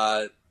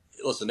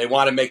 Listen, they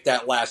want to make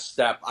that last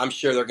step. I'm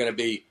sure they're going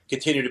to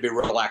continue to be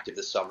real active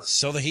this summer.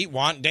 So the Heat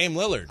want Dame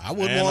Lillard. I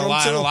would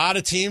want him too. A lot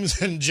of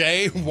teams and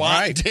Jay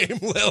want Dame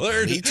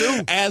Lillard. Me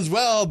too. As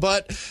well.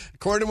 But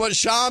according to what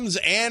Shams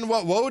and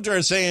what Woj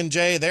are saying,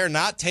 Jay, they're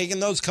not taking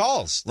those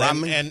calls.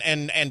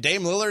 And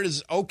Dame Lillard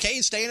is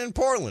okay staying in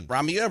Portland.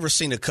 Ramie, you ever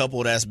seen a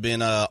couple that's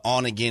been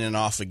on again and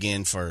off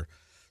again for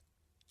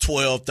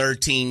 12,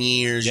 13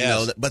 years,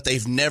 but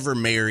they've never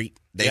married.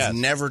 They've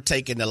never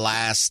taken the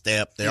last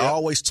step. They're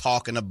always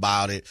talking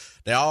about it.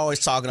 They're always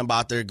talking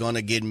about they're going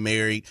to get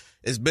married.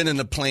 It's been in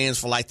the plans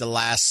for like the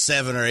last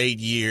 7 or 8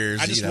 years.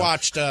 I just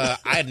watched, I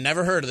had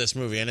never heard of this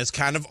movie, and it's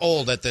kind of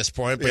old at this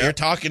point, but you're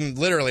talking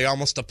literally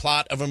almost a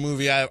plot of a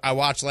movie I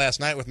watched last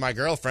night with my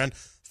girlfriend.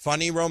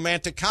 Funny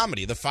romantic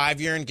comedy, The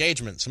 5-Year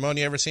Engagement. Simone,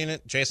 you ever seen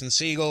it? Jason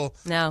Segel.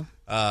 No.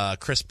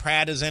 Chris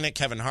Pratt is in it.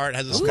 Kevin Hart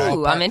has a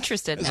small part. I'm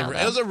interested now.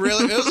 It was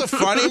a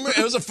funny.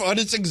 It was a fun.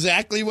 It's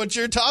exactly what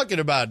you're talking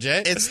about,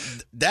 Jay.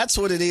 That's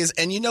what it is.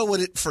 And you know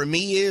what it for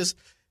me is?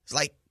 It's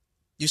like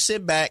you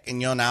sit back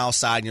and you're on the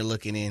outside and you're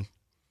looking in.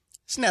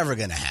 It's never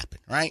going to happen,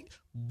 right?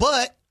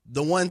 But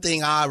the one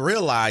thing I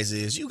realize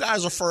is you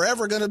guys are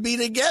forever going to be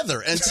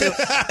together until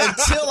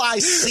I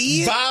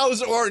see it.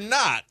 Vows or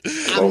not.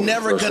 I'm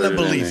never going to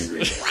believe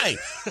it. Right.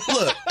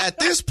 Look, at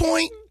this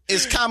point,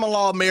 it's common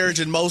law marriage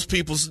in most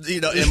people's,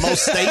 in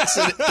most states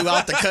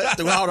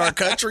throughout our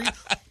country.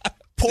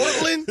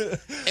 Portland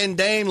and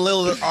Dame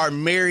Lillard are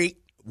married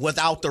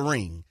without the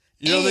ring.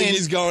 You don't think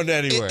he's going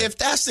anywhere? If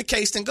that's the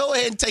case, then go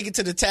ahead and take it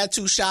to the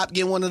tattoo shop,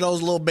 get one of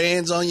those little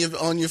bands on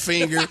your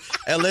finger,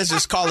 and let's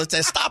just call it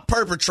that. Stop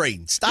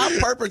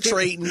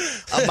perpetrating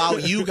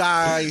about you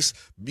guys,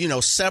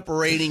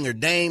 separating or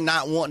Dame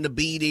not wanting to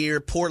be there.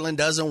 Portland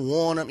doesn't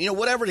want him.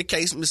 Whatever the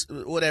case,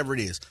 whatever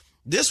it is.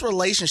 This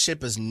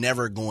relationship is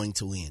never going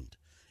to end.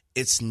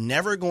 It's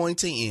never going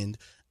to end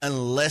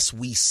unless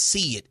we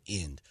see it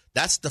end.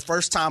 That's the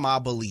first time I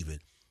believe it.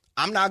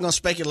 I'm not going to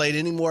speculate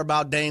anymore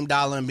about Dame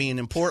Dollar being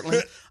in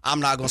Portland. I'm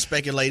not going to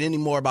speculate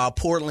anymore about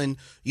Portland,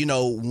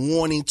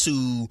 wanting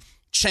to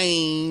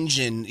change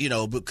and,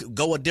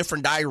 go a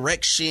different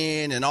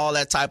direction and all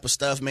that type of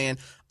stuff, man.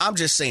 I'm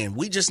just saying,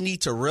 we just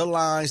need to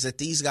realize that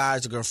these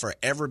guys are going to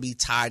forever be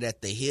tied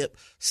at the hip.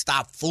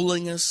 Stop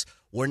fooling us.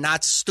 We're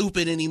not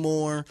stupid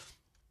anymore.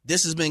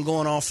 This has been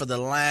going on for the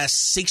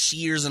last 6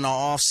 years in the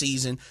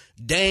offseason.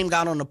 Dame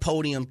got on the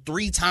podium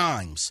 3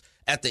 times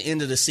at the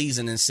end of the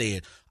season and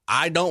said,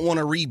 I don't want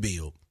to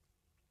rebuild.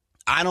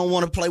 I don't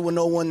want to play with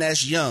no one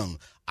that's young.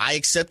 I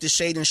accepted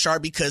Shaedon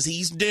Sharpe because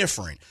he's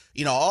different.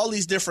 All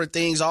these different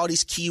things, all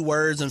these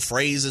keywords and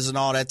phrases and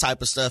all that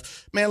type of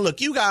stuff. Man,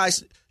 look, you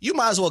guys, you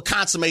might as well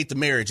consummate the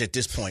marriage at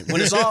this point.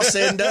 When it's all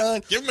said and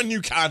done. Give him a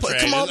new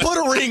contract. Come on, put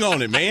a ring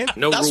on it, man.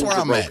 That's where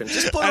I'm at.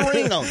 Just put a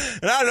ring on it.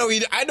 And I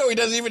know he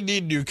doesn't even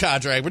need a new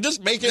contract, but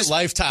just make it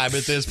lifetime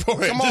at this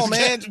point. Come on,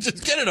 man.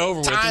 Just get it over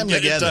with. Time and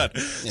get together. It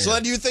done. Yeah. So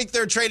then do you think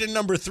they're trading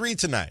number 3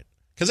 tonight?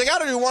 Because they got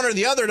to do one or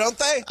the other, don't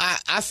they?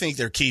 I think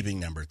they're keeping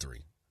number 3.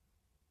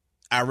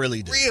 I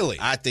really do. Really?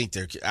 I think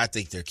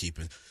they're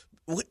keeping.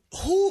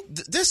 Who?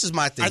 This is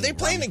my thing. Are they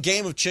playing a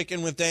game of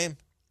chicken with Dame?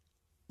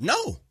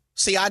 No.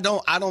 See, I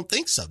don't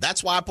think so.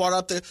 That's why I brought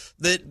up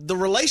the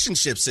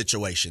relationship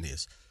situation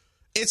is.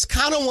 It's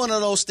kind of one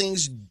of those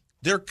things.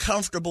 They're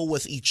comfortable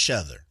with each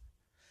other.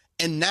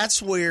 And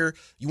that's where,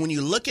 when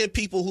you look at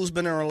people who's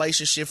been in a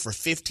relationship for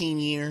 15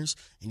 years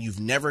and you've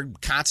never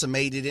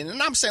consummated it,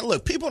 and I'm saying,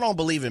 look, people don't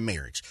believe in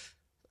marriage.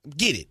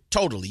 Get it.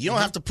 Totally. You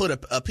don't have to put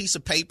a piece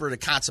of paper to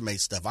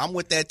consummate stuff. I'm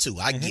with that too.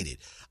 I get it.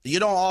 You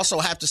don't also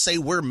have to say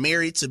we're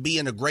married to be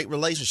in a great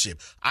relationship.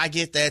 I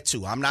get that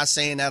too. I'm not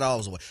saying that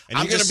always. And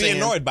you're going to be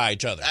annoyed by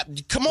each other.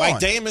 Come on. Like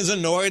Dame is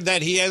annoyed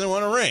that he hasn't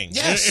won a ring.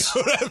 Yes.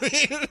 You know what I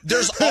mean?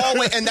 There's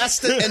always, and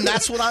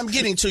that's what I'm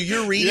getting to.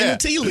 You're reading the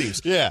tea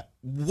leaves. Yeah.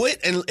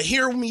 And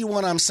hear me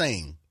what I'm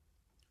saying.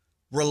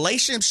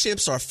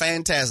 Relationships are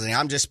fantastic.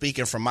 I'm just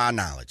speaking from my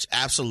knowledge.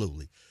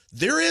 Absolutely.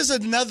 There is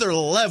another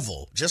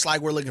level, just like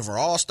we're looking for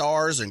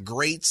all-stars and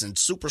greats and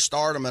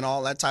superstardom and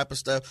all that type of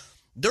stuff.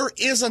 There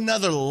is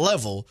another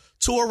level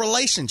to a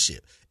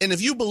relationship. And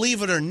if you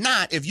believe it or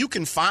not, if you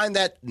can find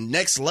that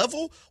next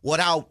level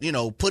without,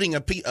 putting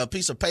a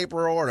piece of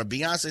paper or a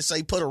Beyonce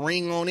say put a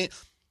ring on it,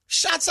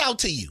 shouts out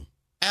to you.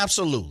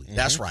 Absolutely. Mm-hmm.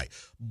 That's right.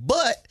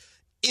 But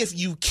if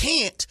you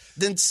can't,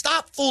 then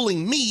stop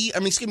fooling me.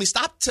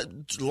 Stop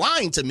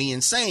lying to me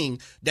and saying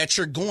that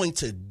you're going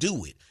to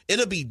do it.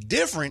 It'll be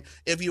different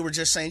if you were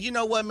just saying, you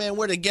know what, man,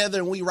 we're together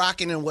and we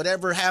rocking and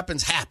whatever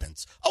happens,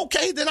 happens.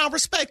 Okay, then I'll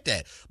respect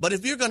that. But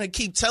if you're going to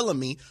keep telling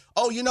me,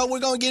 oh,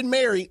 we're going to get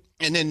married,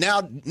 and then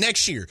now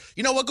next year,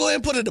 you know what, go ahead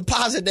and put a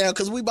deposit down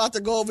because we about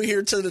to go over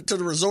here to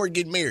the resort and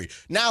get married.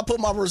 Now I put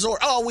my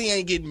resort, oh, we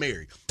ain't getting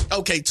married.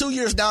 Okay, 2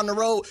 years down the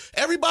road,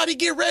 everybody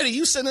get ready.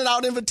 You sending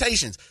out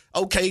invitations.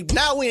 Okay,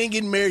 now we ain't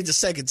getting married the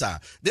second time.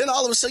 Then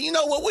all of a sudden, you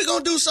know what, we're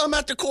going to do something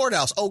at the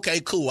courthouse.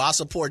 Okay, cool, I'll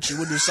support you.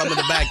 We'll do something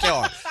in the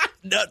backyard.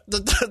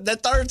 The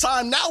third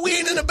time, now we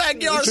ain't in the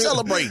backyard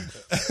celebrating.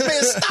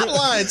 Man, stop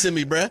lying to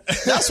me, bruh.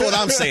 That's what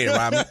I'm saying,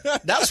 Ramie.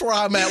 That's where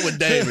I'm at with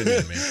David,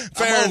 man.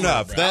 Fair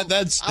enough.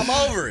 I'm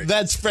over it.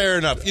 That's fair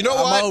enough. You know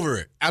what? I'm over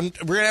it.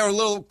 We're going to have a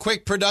little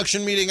quick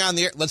production meeting on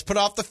the air. Let's put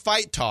off the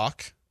fight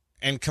talk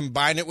and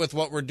combine it with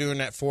what we're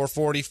doing at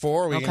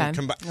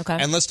 4:44. Okay.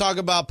 And let's talk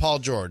about Paul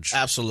George.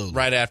 Absolutely.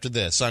 Right after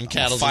this on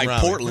Cattles and Ramie.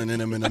 Fight Portland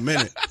in him in a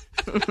minute.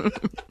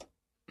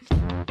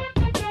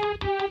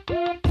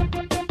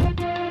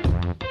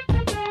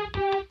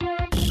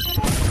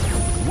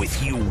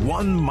 With you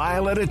 1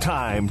 mile at a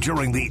time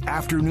during the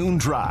afternoon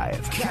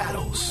drive.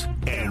 Cattles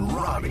and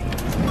Ramie.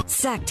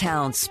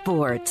 Sacktown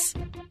Sports.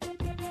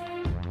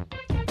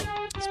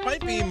 This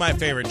might be my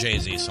favorite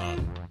Jay-Z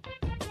song.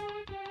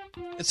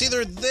 It's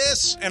either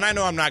this, and I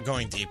know I'm not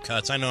going deep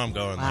cuts. I know I'm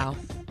going like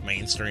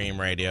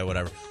mainstream radio,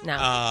 whatever.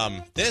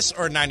 No. This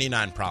or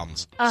 99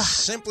 Problems.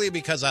 Simply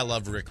because I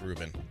love Rick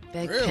Rubin.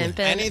 Big Pimpin'.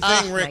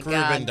 Anything Rick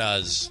Rubin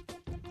does,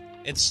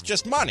 it's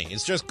just money.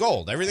 It's just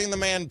gold. Everything the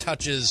man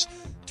touches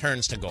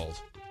turns to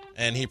gold.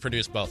 And he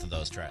produced both of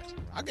those tracks.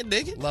 I can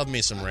dig it. Love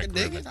me some Rick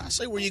Rubin. I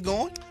see where you're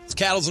going. It's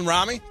Cattles and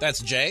Ramie.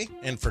 That's Jay.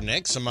 And for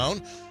Nick,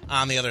 Simone.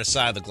 On the other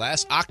side of the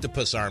glass,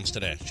 octopus arms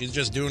today. She's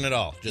just doing it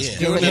all.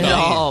 Doing it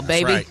all,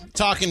 baby. Right.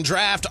 Talking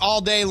draft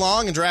all day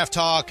long, and Draft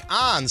Talk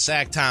on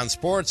Sacktown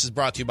Sports is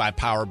brought to you by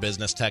Power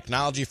Business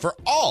Technology. For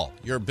all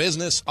your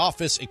business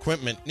office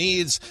equipment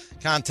needs,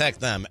 contact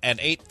them at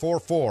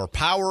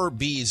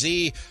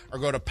 844-POWER-BZ or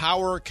go to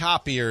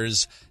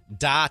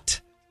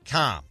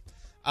powercopiers.com.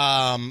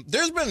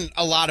 There's been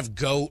a lot of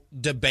GOAT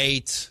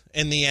debate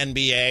in the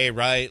NBA,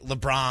 right?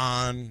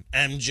 LeBron,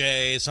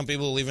 MJ, some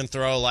people will even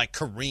throw like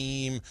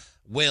Kareem,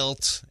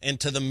 Wilt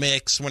into the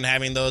mix when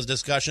having those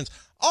discussions.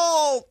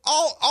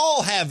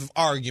 All have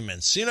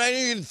arguments. You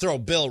can throw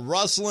Bill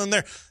Russell in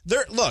there.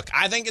 Look,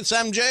 I think it's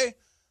MJ.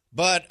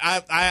 But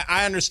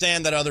I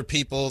understand that other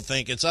people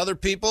think it's other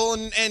people,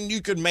 and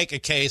you could make a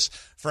case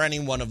for any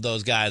one of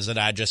those guys that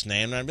I just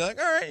named, and I'd be like,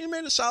 all right, you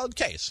made a solid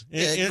case.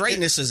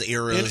 Greatness is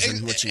eras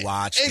and what you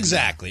watch.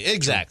 Exactly.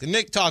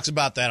 Nick talks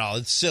about that all.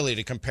 It's silly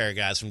to compare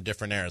guys from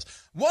different eras.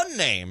 One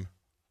name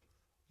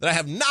that I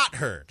have not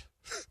heard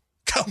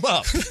come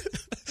up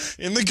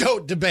in the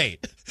GOAT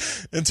debate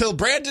until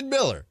Brandon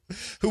Miller,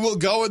 who will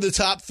go in the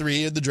top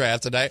 3 of the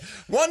draft tonight.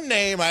 One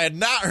name I had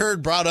not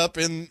heard brought up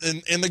in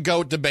the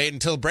GOAT debate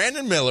until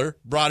Brandon Miller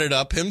brought it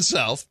up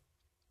himself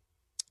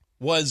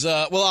was,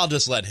 I'll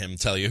just let him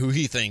tell you who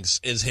he thinks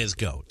is his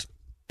GOAT.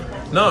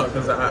 No,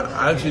 because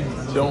I actually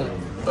don't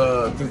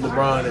think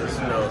LeBron is,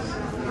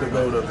 the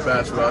GOAT of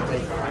basketball. I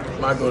think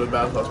my GOAT of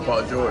basketball is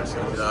Paul George.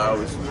 I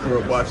always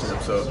grew up watching him,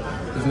 so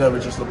it's never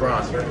just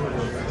LeBron.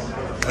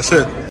 That's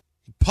it.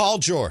 Paul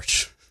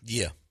George.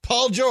 Yeah.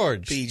 Paul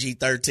George.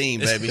 PG-13,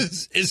 baby.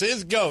 is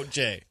his GOAT,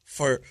 Jay.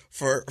 For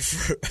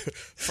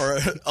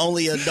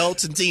only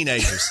adults and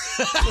teenagers.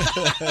 So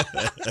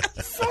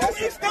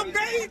is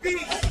the baby.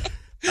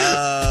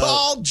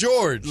 Paul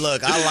George.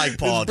 Look, I like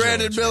Paul George.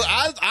 Brandon Miller.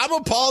 I'm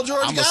a Paul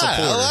George guy.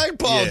 I like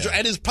Paul George.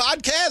 And his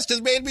podcast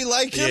has made me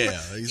like him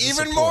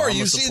even more.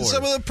 You've seen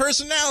some of the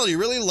personality.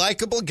 Really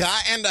likable guy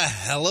and a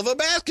hell of a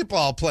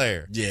basketball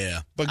player.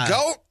 Yeah. But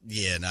GOAT?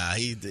 Yeah,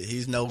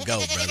 he's no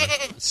GOAT, brother.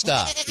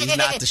 Stop. He's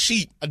not the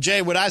sheep.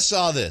 Jay, when I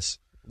saw this,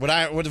 when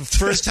the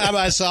first time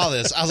I saw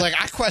this, I was like,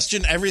 I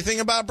question everything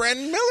about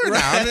Brandon Miller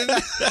now.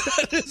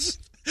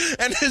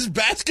 and his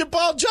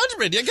basketball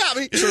judgment. You got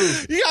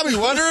me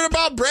wondering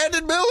about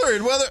Brandon Miller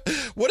and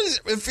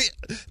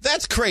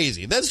that's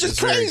crazy. That's just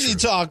crazy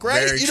talk,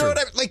 right? Very you know true. what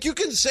I mean? Like, you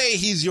can say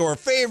he's your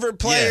favorite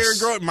player,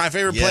 my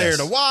favorite player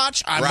to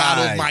watch. I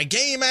modeled my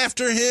game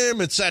after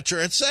him,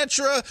 etc.,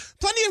 etc.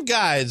 Plenty of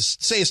guys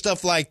say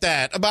stuff like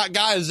that about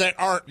guys that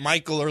aren't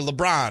Michael or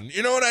LeBron.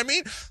 You know what I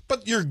mean?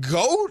 But your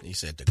GOAT, He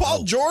said Paul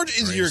GOAT, George,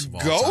 is your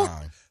GOAT?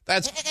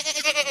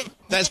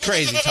 That's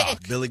crazy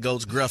talk. Billy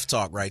Goat's gruff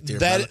talk right there.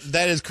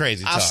 That is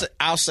crazy talk.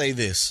 I'll say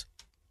this.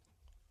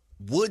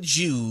 Would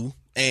you,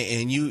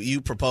 and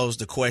you proposed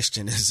the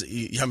question,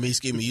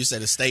 you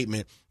said a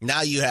statement.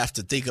 Now you have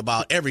to think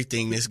about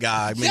everything this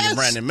guy, meaning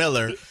Brandon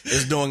Miller,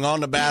 is doing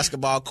on the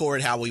basketball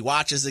court, how he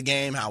watches the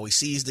game, how he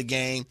sees the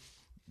game.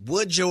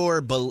 Would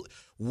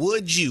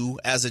you,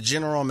 as a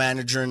general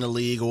manager in the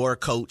league or a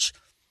coach,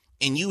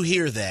 and you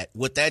hear that,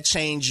 would that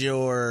change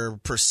your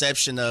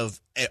perception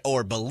of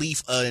or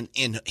belief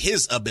in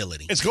his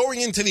ability? It's going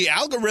into the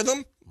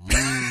algorithm.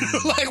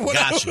 Like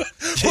Gotcha.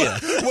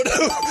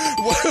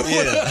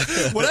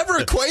 Whatever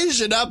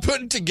equation I'm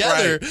putting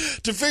together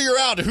to figure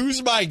out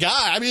who's my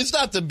guy. I mean, it's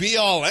not the be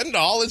all end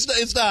all. It's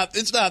not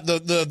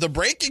the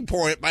breaking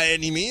point by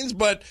any means,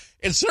 but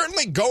it's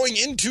certainly going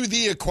into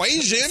the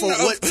equation.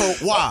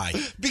 For why?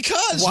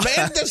 Because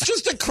man, that's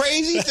just a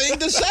crazy thing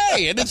to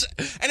say, and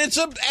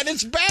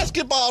it's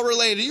basketball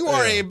related. You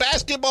are a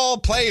basketball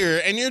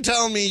player, and you're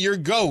telling me your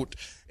GOAT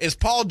is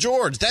Paul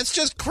George. That's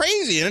just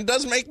crazy, and it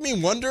does make me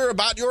wonder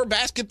about your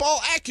basketball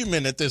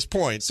acumen at this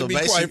point, to be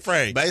quite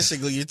frank.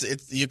 Basically,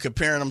 you're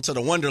comparing them to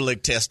the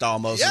Wonderlic test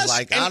almost. Yes, it's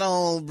like, I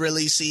don't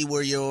really see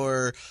where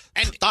your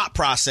thought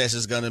process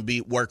is going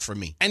to work for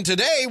me. And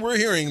today, we're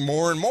hearing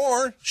more and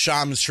more,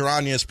 Shams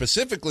Charania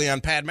specifically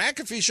on Pat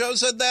McAfee show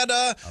said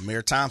that...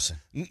 Amir Thompson.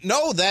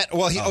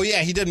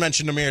 He did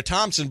mention Amir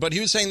Thompson, but he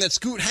was saying that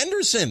Scoot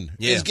Henderson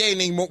is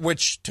gaining more,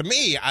 which to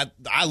me,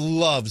 I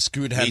love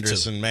Scoot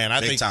Henderson, man.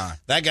 I think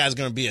that guy's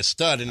going to be a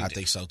stud. And I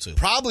think so too.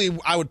 Probably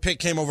I would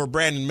pick him over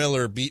Brandon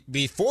Miller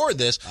before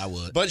this. I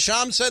would. But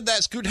Shams said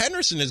that Scoot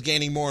Henderson is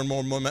gaining more and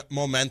more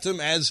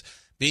momentum as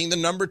being the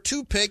number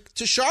 2 pick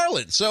to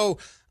Charlotte. So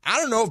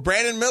I don't know if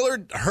Brandon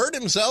Miller hurt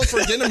himself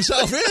or did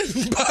himself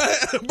in by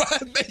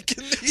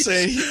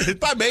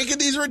making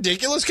these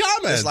ridiculous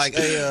comments. It's like,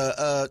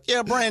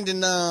 hey, Brandon,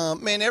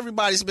 man,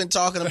 everybody's been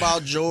talking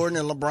about Jordan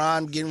and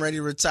LeBron getting ready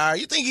to retire.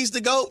 You think he's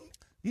the GOAT?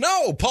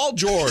 No, Paul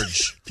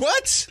George.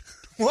 What?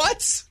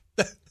 What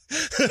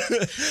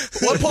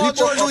Paul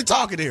George are we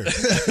talking here?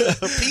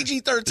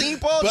 PG-13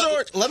 Paul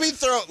George? Let me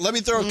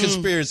throw a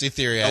conspiracy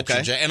theory at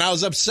you, Jay. And I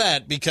was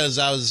upset because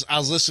I was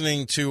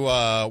listening to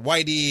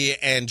Whitey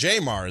and J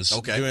Mars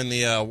doing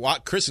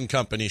the Chris and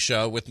Company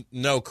show with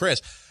no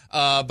Chris.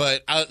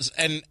 But I was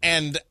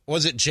and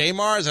was it J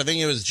Mars? I think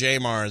it was J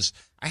Mars.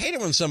 I hate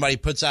it when somebody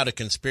puts out a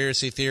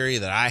conspiracy theory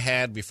that I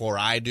had before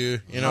I do.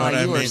 You know what I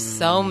mean? You were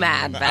so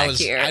mad back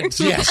here.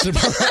 Yes.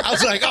 I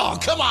was like, oh,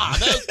 come on.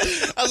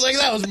 I was like,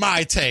 that was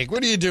my take.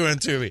 What are you doing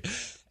to me?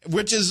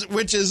 Which is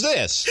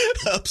this.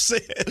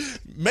 Upset.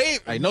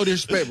 I know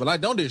disrespect, but I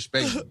don't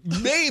disrespect.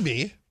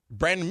 Maybe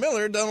Brandon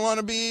Miller doesn't want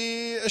to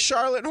be a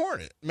Charlotte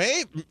Hornet.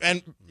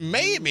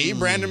 Maybe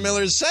Brandon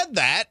Miller said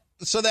that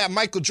so that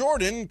Michael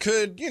Jordan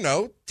could,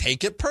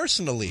 take it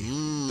personally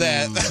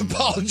that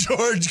Paul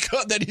George,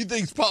 that he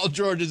thinks Paul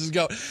George is his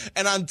GOAT.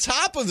 And on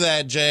top of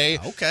that, Jay,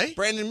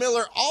 Brandon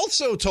Miller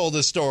also told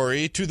a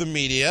story to the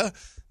media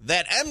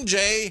that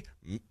MJ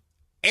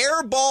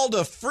airballed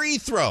a free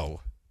throw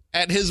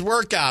at his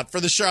workout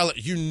for the Charlotte.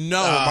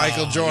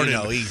 Michael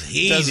Jordan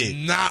he's does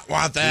not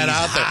want that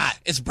out there.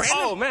 Is Brandon,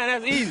 oh, man,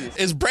 that's easy.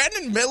 Is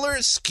Brandon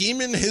Miller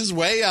scheming his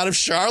way out of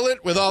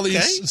Charlotte with all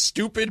these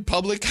stupid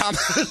public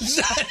comments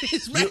that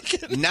he's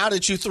making? Now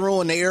that you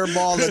threw in the air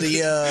ball of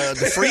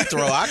the free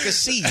throw, I can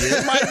see it.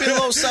 There might be a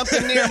little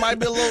something there. Might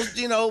be a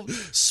little,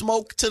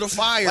 smoke to the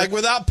fire. Like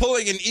without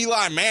pulling an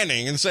Eli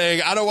Manning and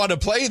saying, I don't want to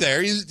play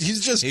there.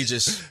 He's just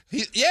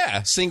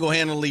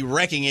single-handedly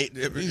wrecking it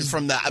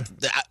from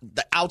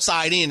the outside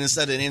in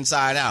instead of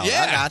inside out.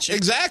 Yeah, I got you.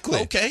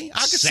 Exactly. Okay, I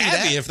can see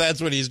Savvy that. if that's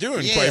what he's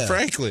doing, quite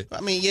frankly. I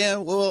mean,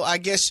 well, I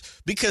guess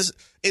because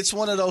it's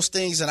one of those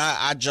things, and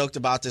I joked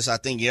about this, I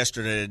think,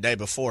 yesterday or the day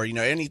before.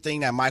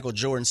 Anything that Michael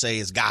Jordan say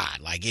is God.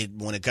 Like,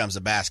 when it comes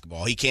to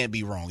basketball, he can't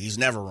be wrong. He's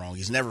never wrong.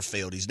 He's never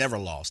failed. He's never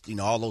lost.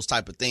 All those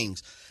type of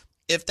things.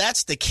 If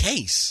that's the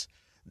case,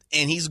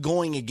 and he's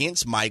going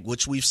against Mike,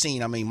 which we've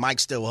seen, I mean,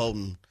 Mike's still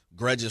holding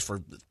grudges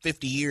for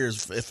 50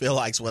 years, it feels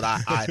like, with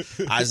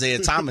Isaiah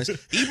Thomas.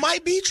 He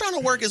might be trying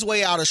to work his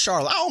way out of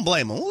Charlotte. I don't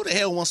blame him. Who the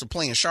hell wants to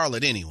play in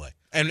Charlotte anyway?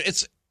 And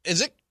is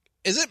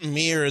it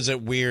me or is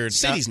it weird?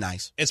 City's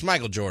nice. It's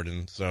Michael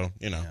Jordan, so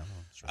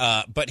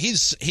but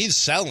he's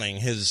selling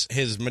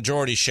his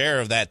majority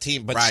share of that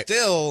team, but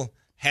still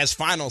has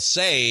final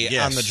say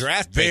on the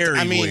draft pick.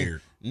 Very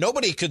weird.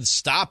 Nobody could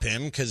stop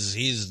him because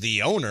he's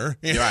the owner.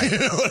 Right. You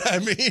know what I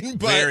mean?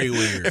 But very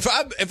weird.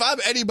 If I'm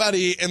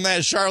anybody in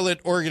that Charlotte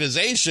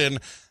organization,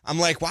 I'm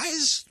like, why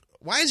is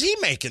Why is he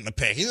making the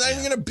pick? He's not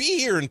even going to be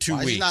here in 2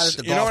 weeks. He's not at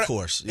the golf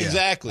course. Yeah.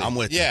 Exactly. I'm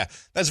with you. Yeah,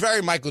 that's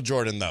very Michael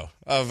Jordan though.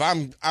 Of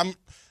I'm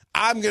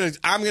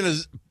gonna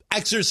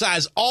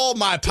exercise all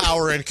my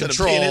power and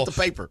control hit the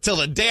paper till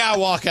the day I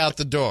walk out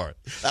the door.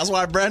 That's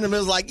why Brandon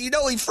was like, he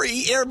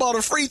airballed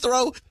a free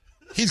throw.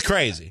 He's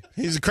crazy.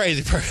 He's a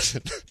crazy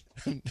person,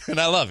 and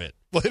I love it.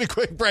 We'll hit a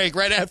quick break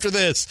right after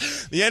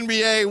this. The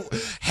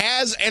NBA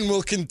has and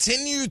will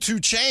continue to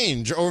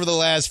change over the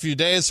last few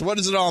days. So what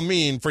does it all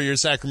mean for your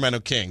Sacramento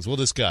Kings? We'll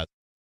discuss.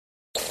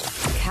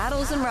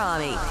 Cattles and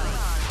Ramie.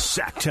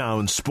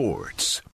 Sacktown Sports.